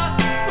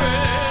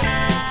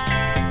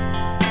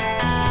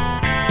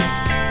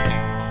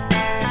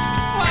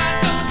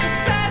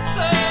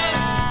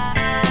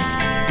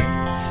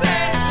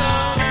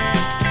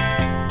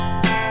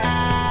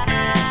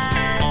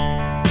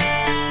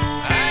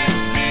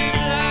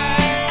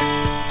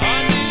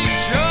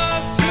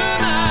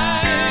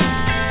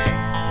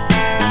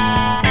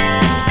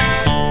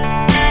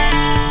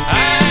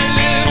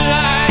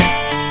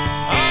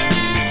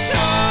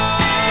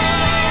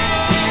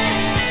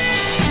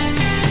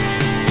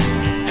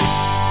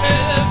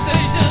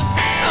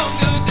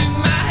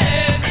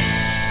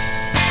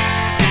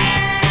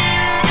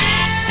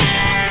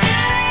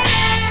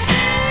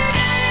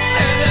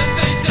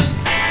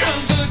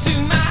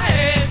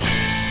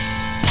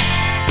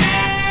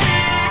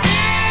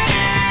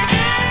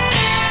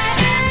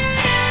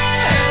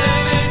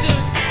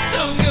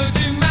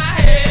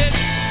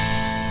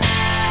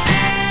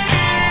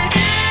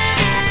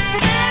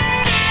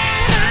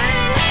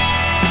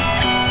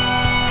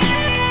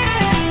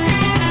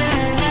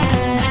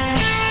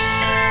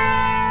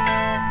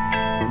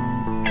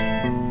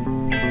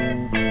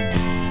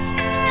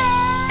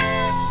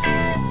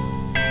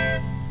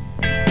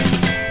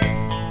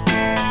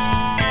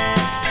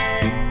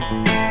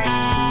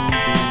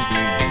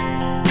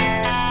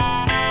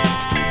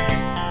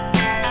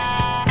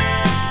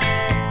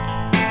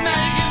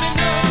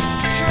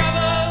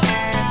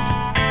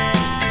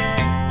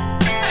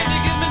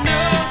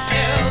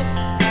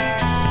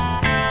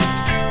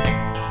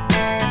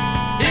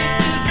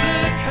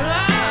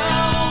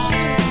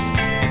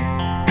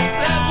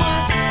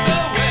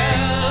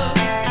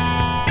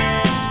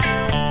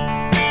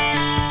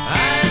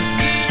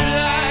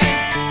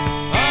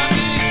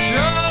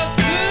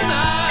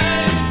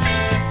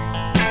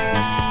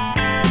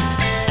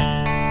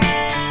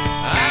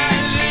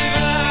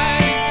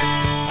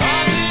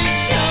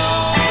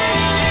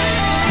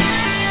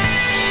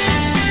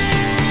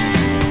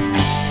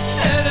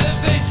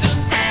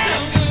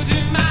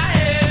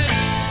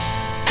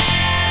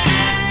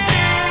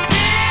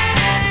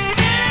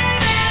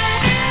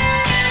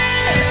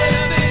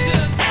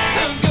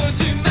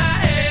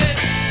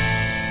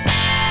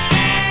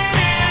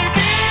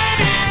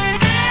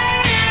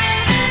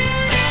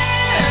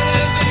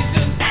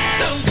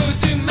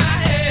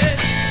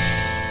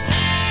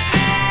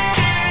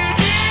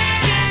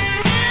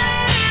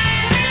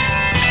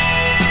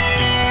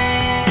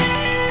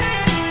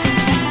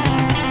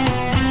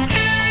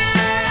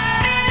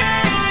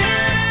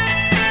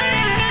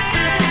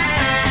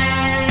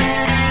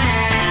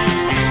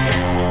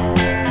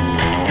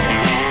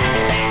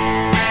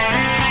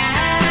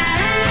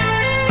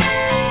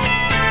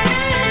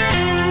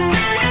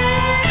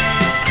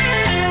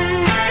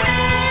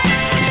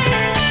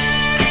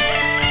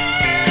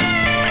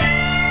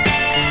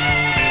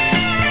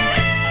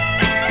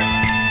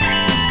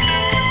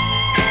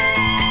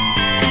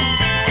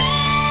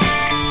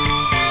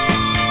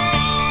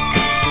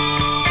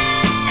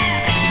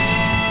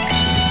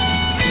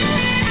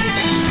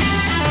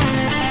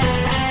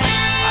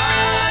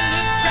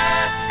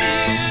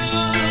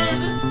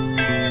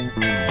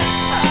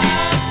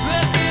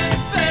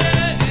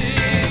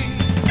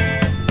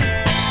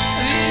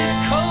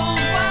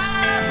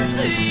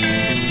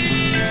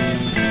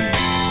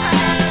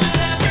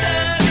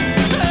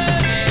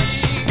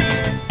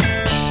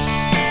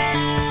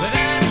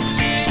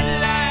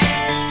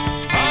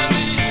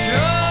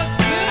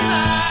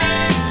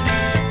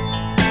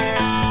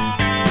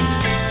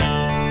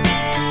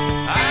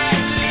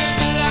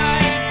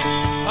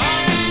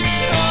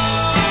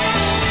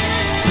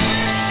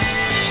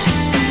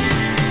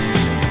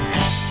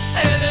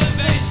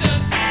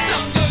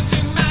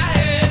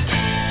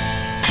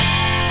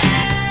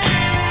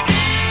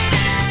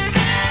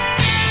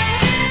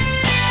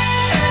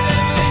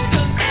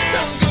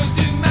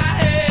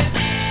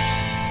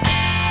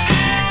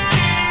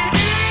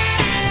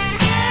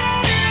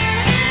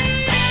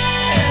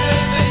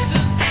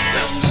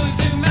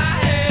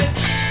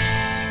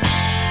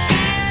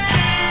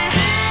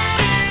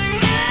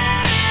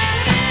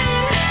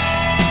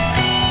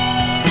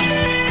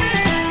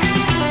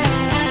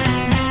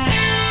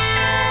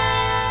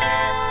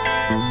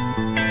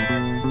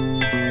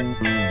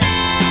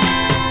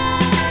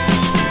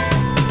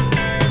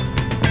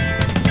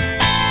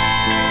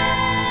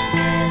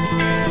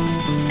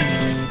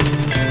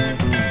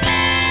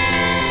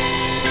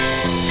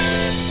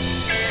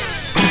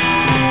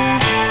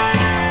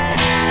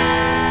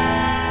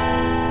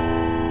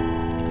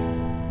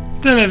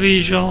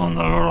Television,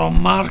 la loro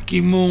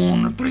Marquee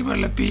Moon, primo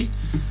LP,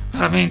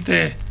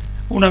 veramente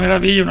una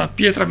meraviglia, una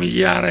pietra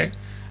miliare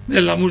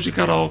della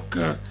musica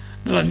rock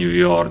della New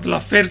York, della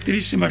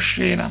fertilissima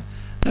scena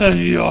della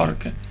New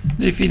York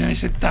dei fine anni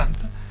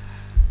 70.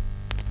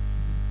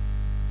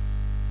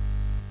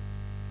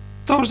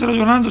 Stavo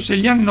ragionando se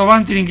gli anni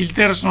 90 in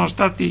Inghilterra sono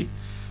stati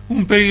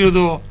un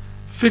periodo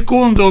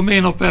fecondo o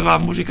meno per la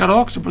musica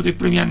rock, soprattutto i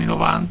primi anni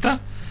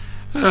 90.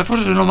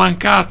 Forse sono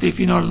mancati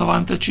fino al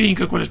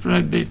 95 con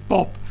l'esplosione del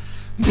pop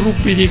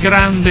gruppi di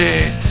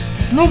grande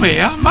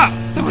nomea, ma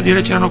devo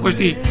dire c'erano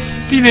questi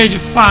Teenage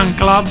Fan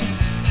Club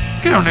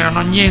che non erano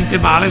niente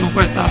male con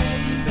questa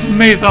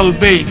Metal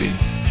Baby.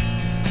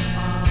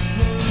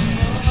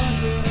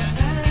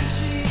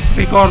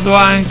 Ricordo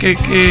anche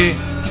che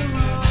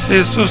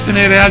per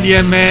sostenere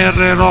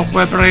ADMR Rock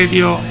Web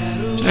Radio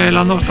c'è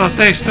la nostra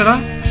tessera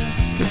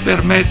che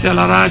permette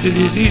alla radio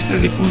di esistere,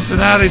 di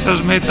funzionare, di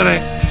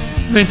trasmettere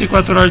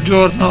 24 ore al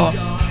giorno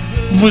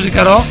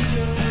musica rock.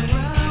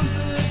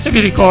 E vi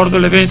ricordo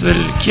l'evento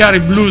del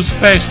Chiari Blues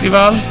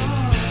Festival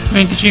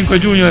 25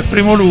 giugno e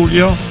 1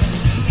 luglio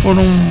con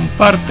un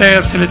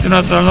parterre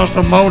selezionato dal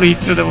nostro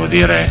Maurizio, devo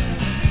dire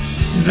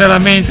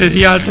veramente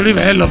di alto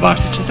livello.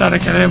 Basta citare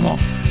che avremo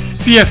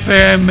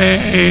PFM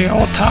e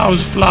Hot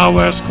House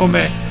Flowers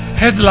come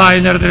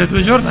headliner delle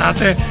due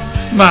giornate,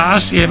 ma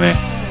assieme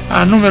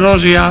a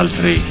numerosi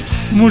altri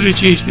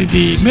musicisti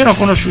di meno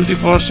conosciuti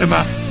forse,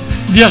 ma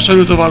di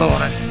assoluto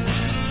valore.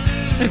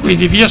 E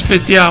quindi vi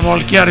aspettiamo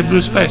al Chiari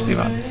Blues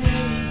Festival,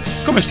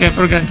 come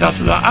sempre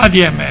organizzato da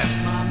ADMR.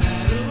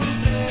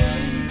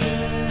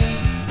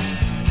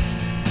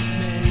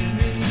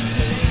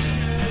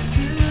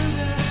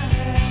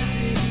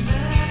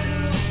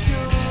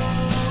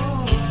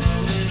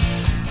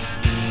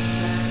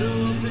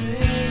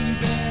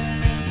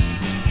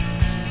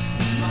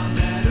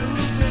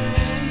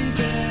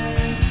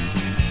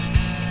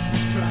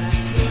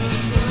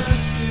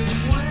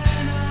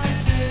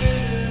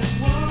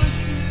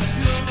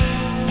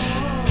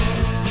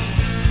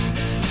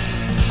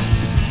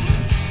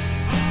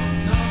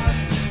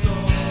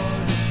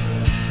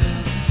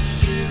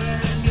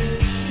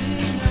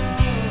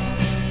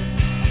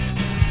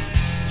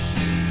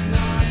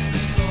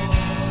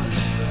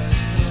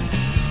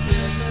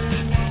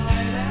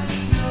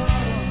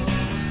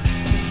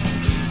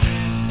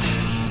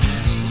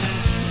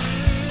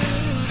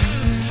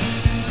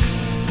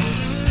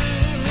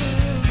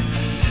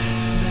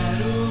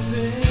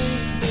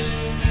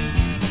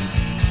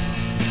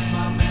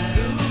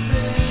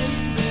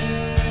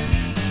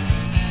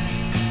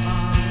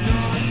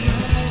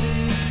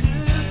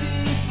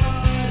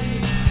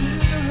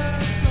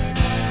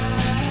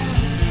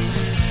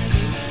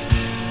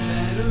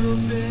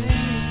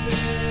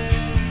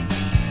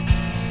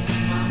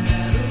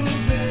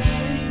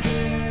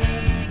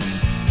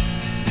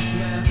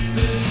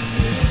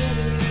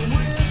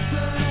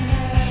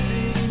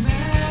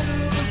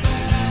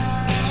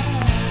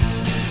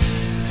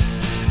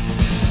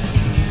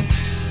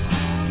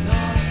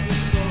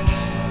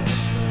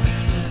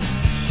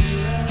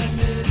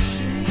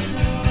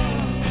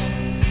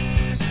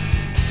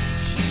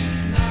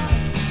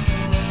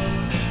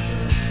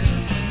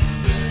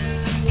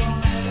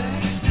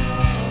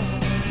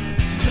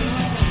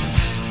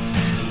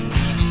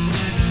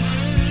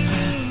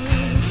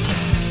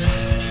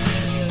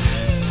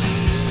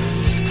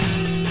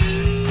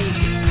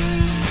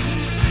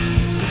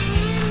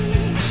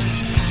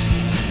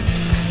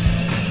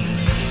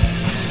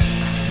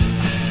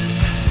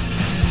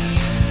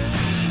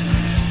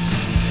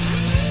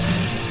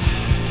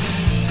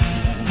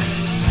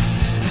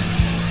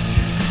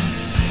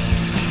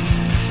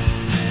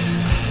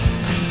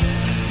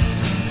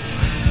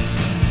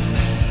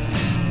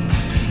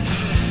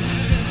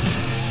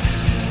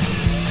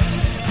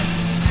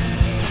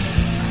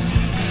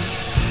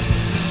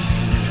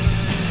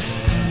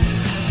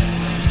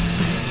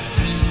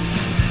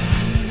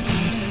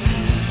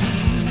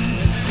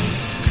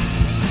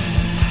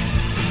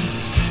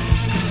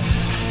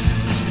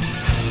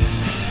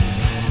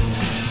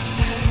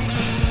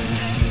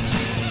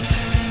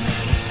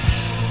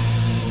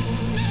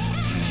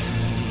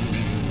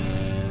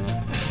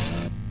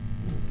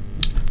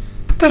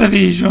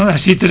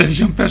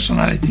 Television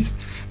Personalities,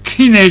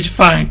 Teenage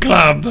Fan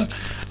Club,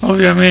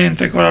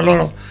 ovviamente con la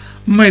loro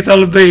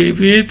Metal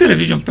Baby. E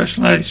Television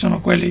Personalities sono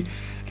quelli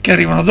che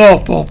arrivano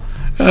dopo,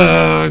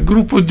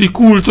 gruppo di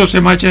culto se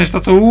mai ce n'è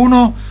stato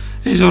uno,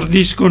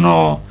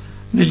 esordiscono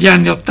negli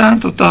anni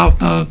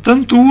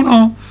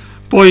 80-81,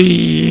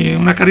 poi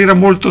una carriera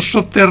molto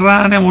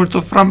sotterranea,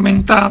 molto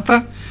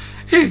frammentata,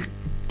 e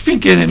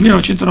finché nel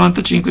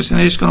 1995 se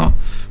ne escono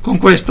con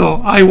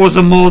questo I Was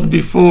a Mod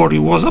Before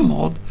You Was a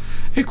Mod,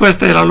 e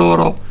questa è la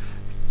loro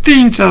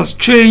Things Has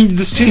Changed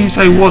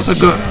Since I Was a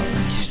Girl.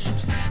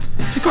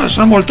 Le cose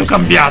sono molto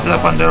cambiate da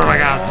quando ero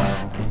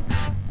ragazza.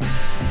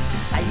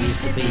 I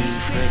used to be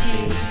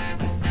pretty,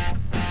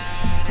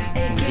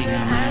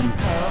 ignorant and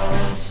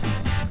pose.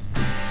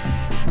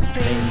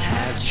 Things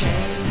have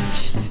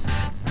changed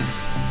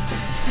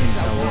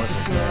since I was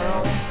a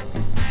girl.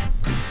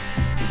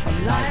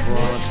 life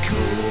was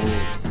cool.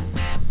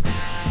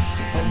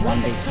 And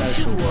one big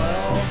social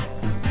whirl.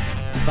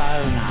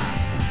 Boner.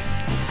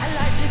 I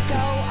like to go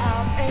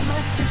out in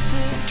my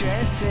sister's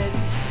dresses.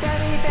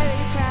 Very,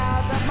 very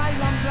proud of my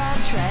long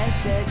blonde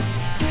tresses.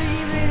 Do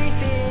you really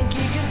think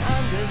you can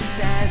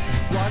understand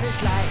what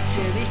it's like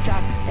to be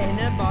stuck in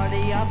the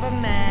body of a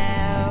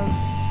man?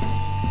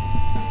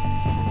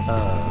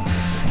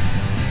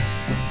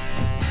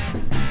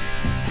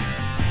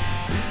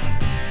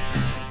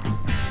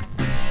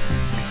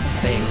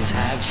 Things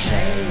have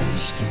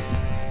changed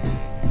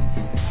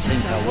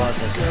since I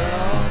was a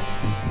girl.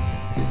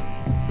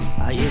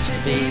 I used to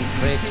be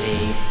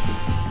pretty,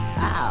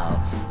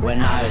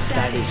 when I was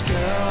daddy's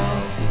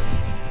girl.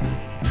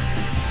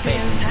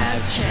 Things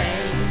have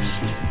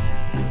changed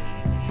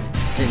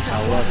since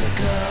I was a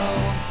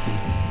girl.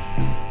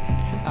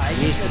 I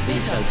used to be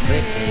so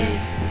pretty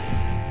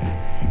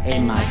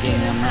in my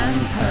gingham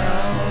and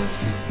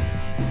pearls.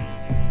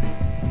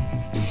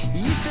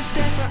 Used to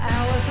stare for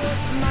hours at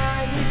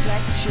my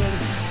reflection.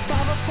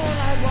 Father thought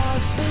I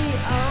was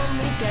beyond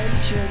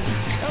redemption.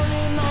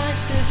 Only my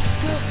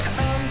sister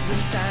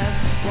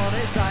understands what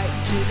it's like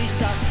to be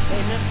stuck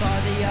in the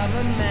body of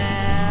a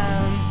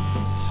man.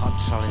 Hot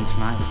trolling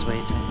tonight,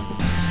 sweetie.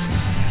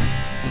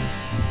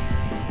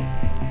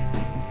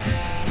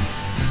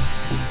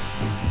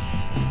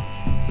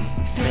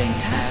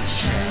 Things have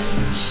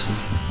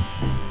changed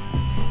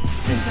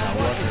since I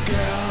was a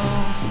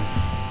girl.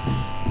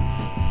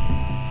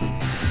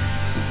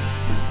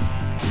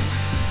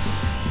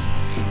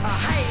 I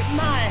hate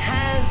my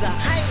hands, I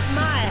hate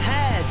my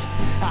head,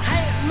 I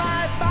hate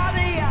my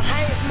body, I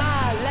hate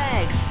my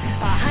legs,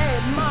 I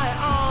hate my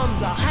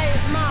arms, I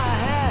hate my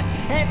hair.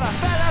 If I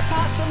fell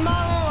apart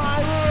tomorrow I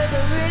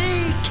wouldn't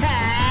really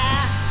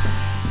care.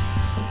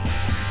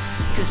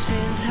 'Cause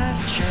things have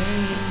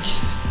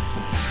changed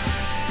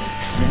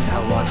since I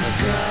was a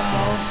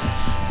girl.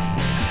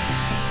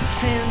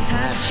 Things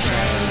have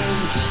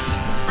changed,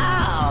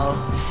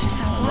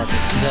 since I was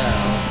a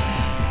girl.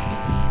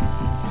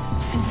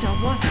 Since I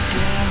was a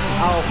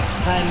girl. Oh,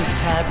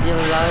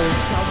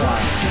 fantabulosa.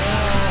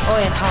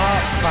 Oi,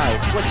 heart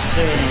face, what you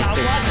doing here,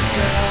 bitch?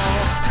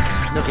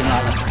 Looking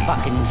like a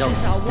fucking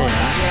dog's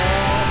dinner.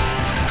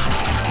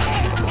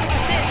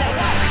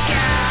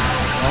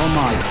 Oh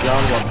my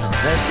god, what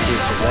possessed you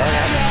to wear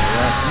that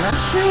dress and that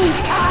shoes?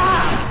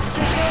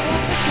 Since I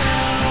was a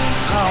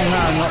girl. Oh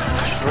no, not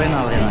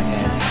crinoline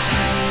again.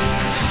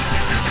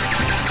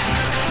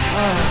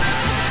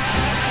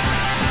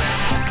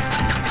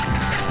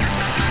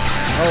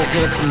 Oh,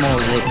 give us some more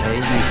lippy, it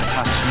needs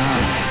touching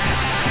on.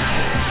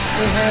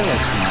 Your hair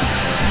looks nice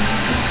there.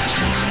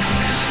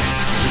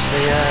 Did you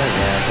see her?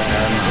 Yeah, but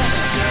nice.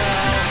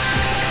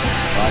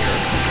 Right,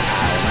 look,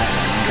 cow, that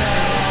one,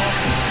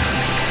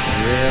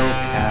 real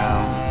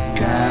cow.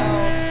 Cow.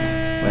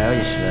 Well,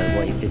 you should have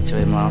what you did to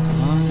him last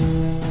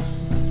night.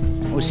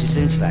 Well, she's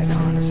into that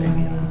kind of thing,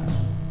 you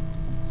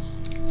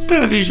know.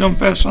 Television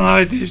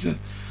Personalities,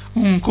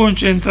 un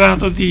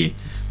concentrato di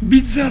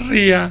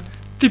bizzarria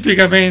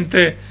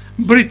tipicamente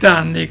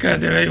britannica,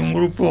 direi un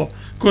gruppo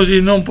così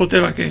non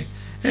poteva che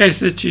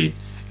esserci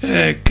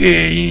che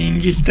in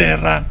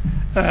Inghilterra,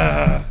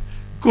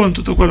 con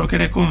tutto quello che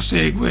ne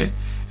consegue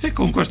e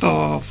con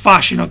questo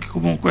fascino che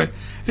comunque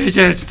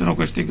esercitano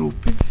questi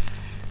gruppi.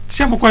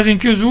 Siamo quasi in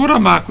chiusura,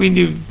 ma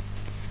quindi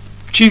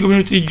 5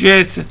 minuti di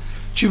jazz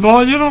ci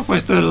vogliono.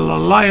 Questo è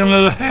il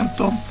Lionel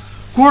Hampton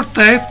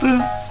Quartet,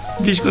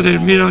 disco del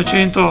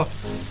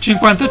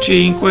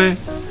 1955,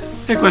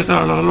 e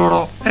questa è la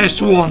loro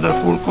S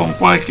Wonderful con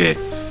qualche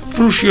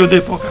fruscio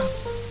d'epoca.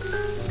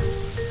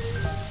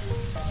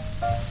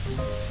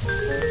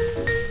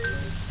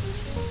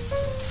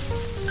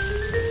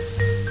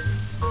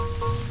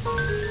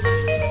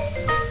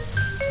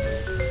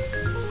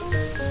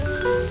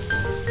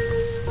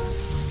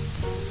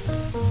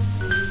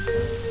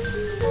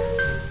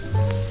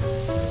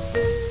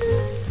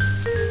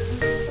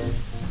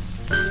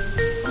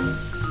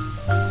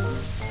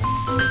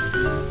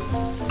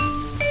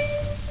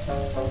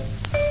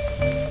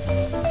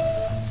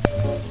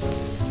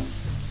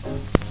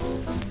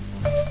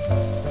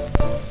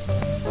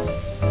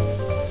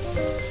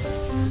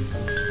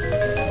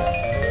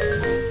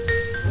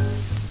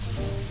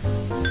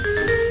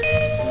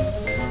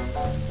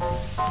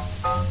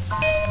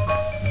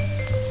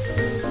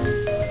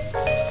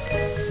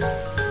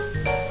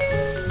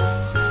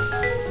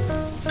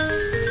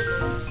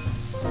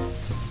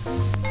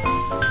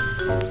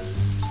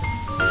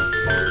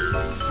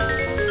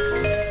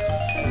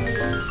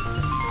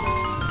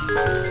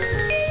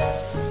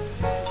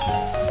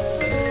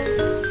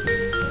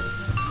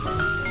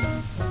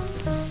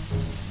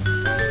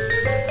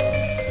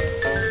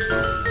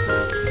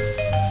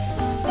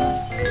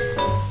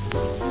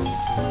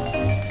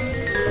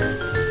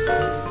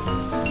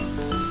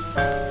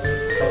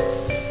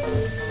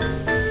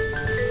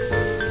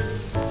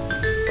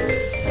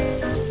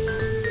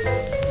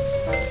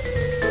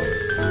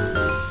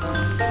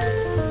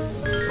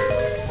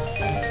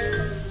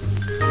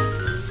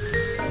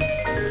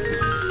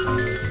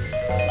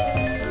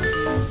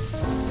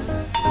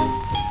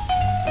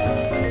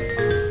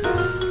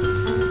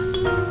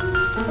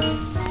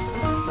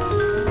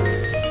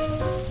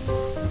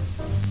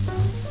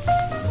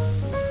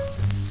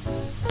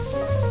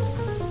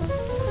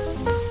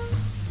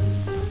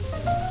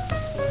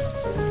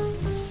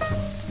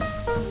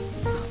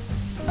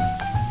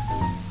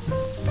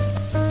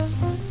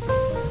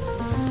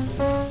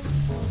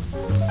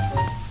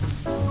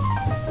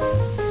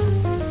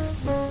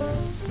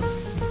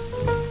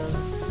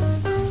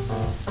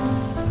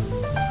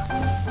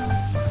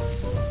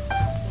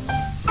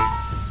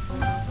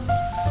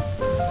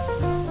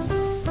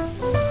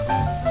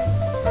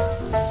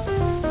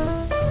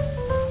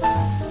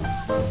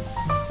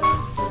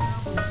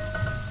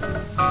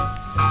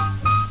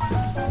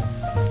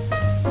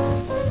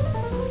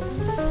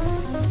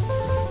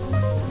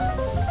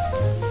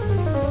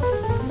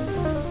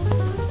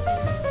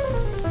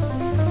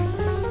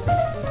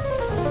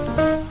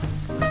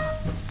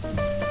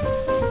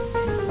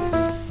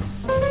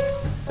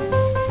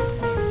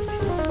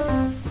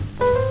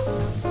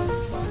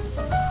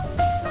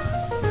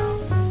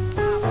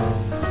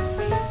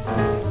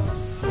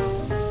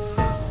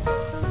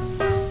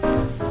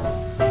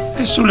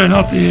 sulle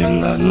note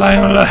del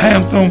Lionel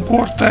Hampton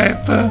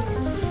Quartet.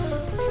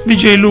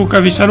 DJ Luca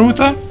vi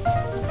saluta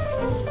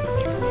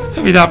e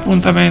vi dà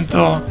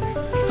appuntamento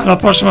alla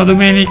prossima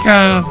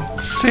domenica,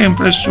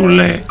 sempre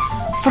sulle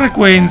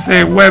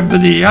frequenze web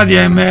di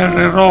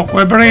ADMR Rock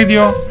Web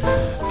Radio,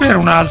 per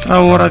un'altra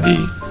ora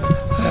di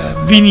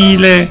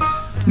vinile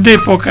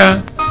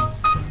d'epoca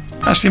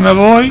assieme a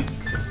voi,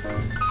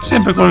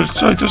 sempre col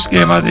solito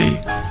schema di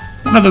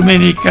una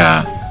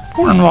domenica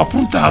una nuova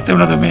puntata e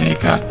una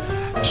domenica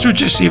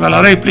successiva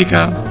la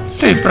replica,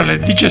 sempre alle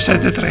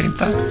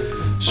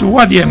 17:30 su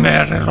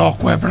ADMR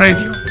Rock Web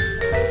Radio.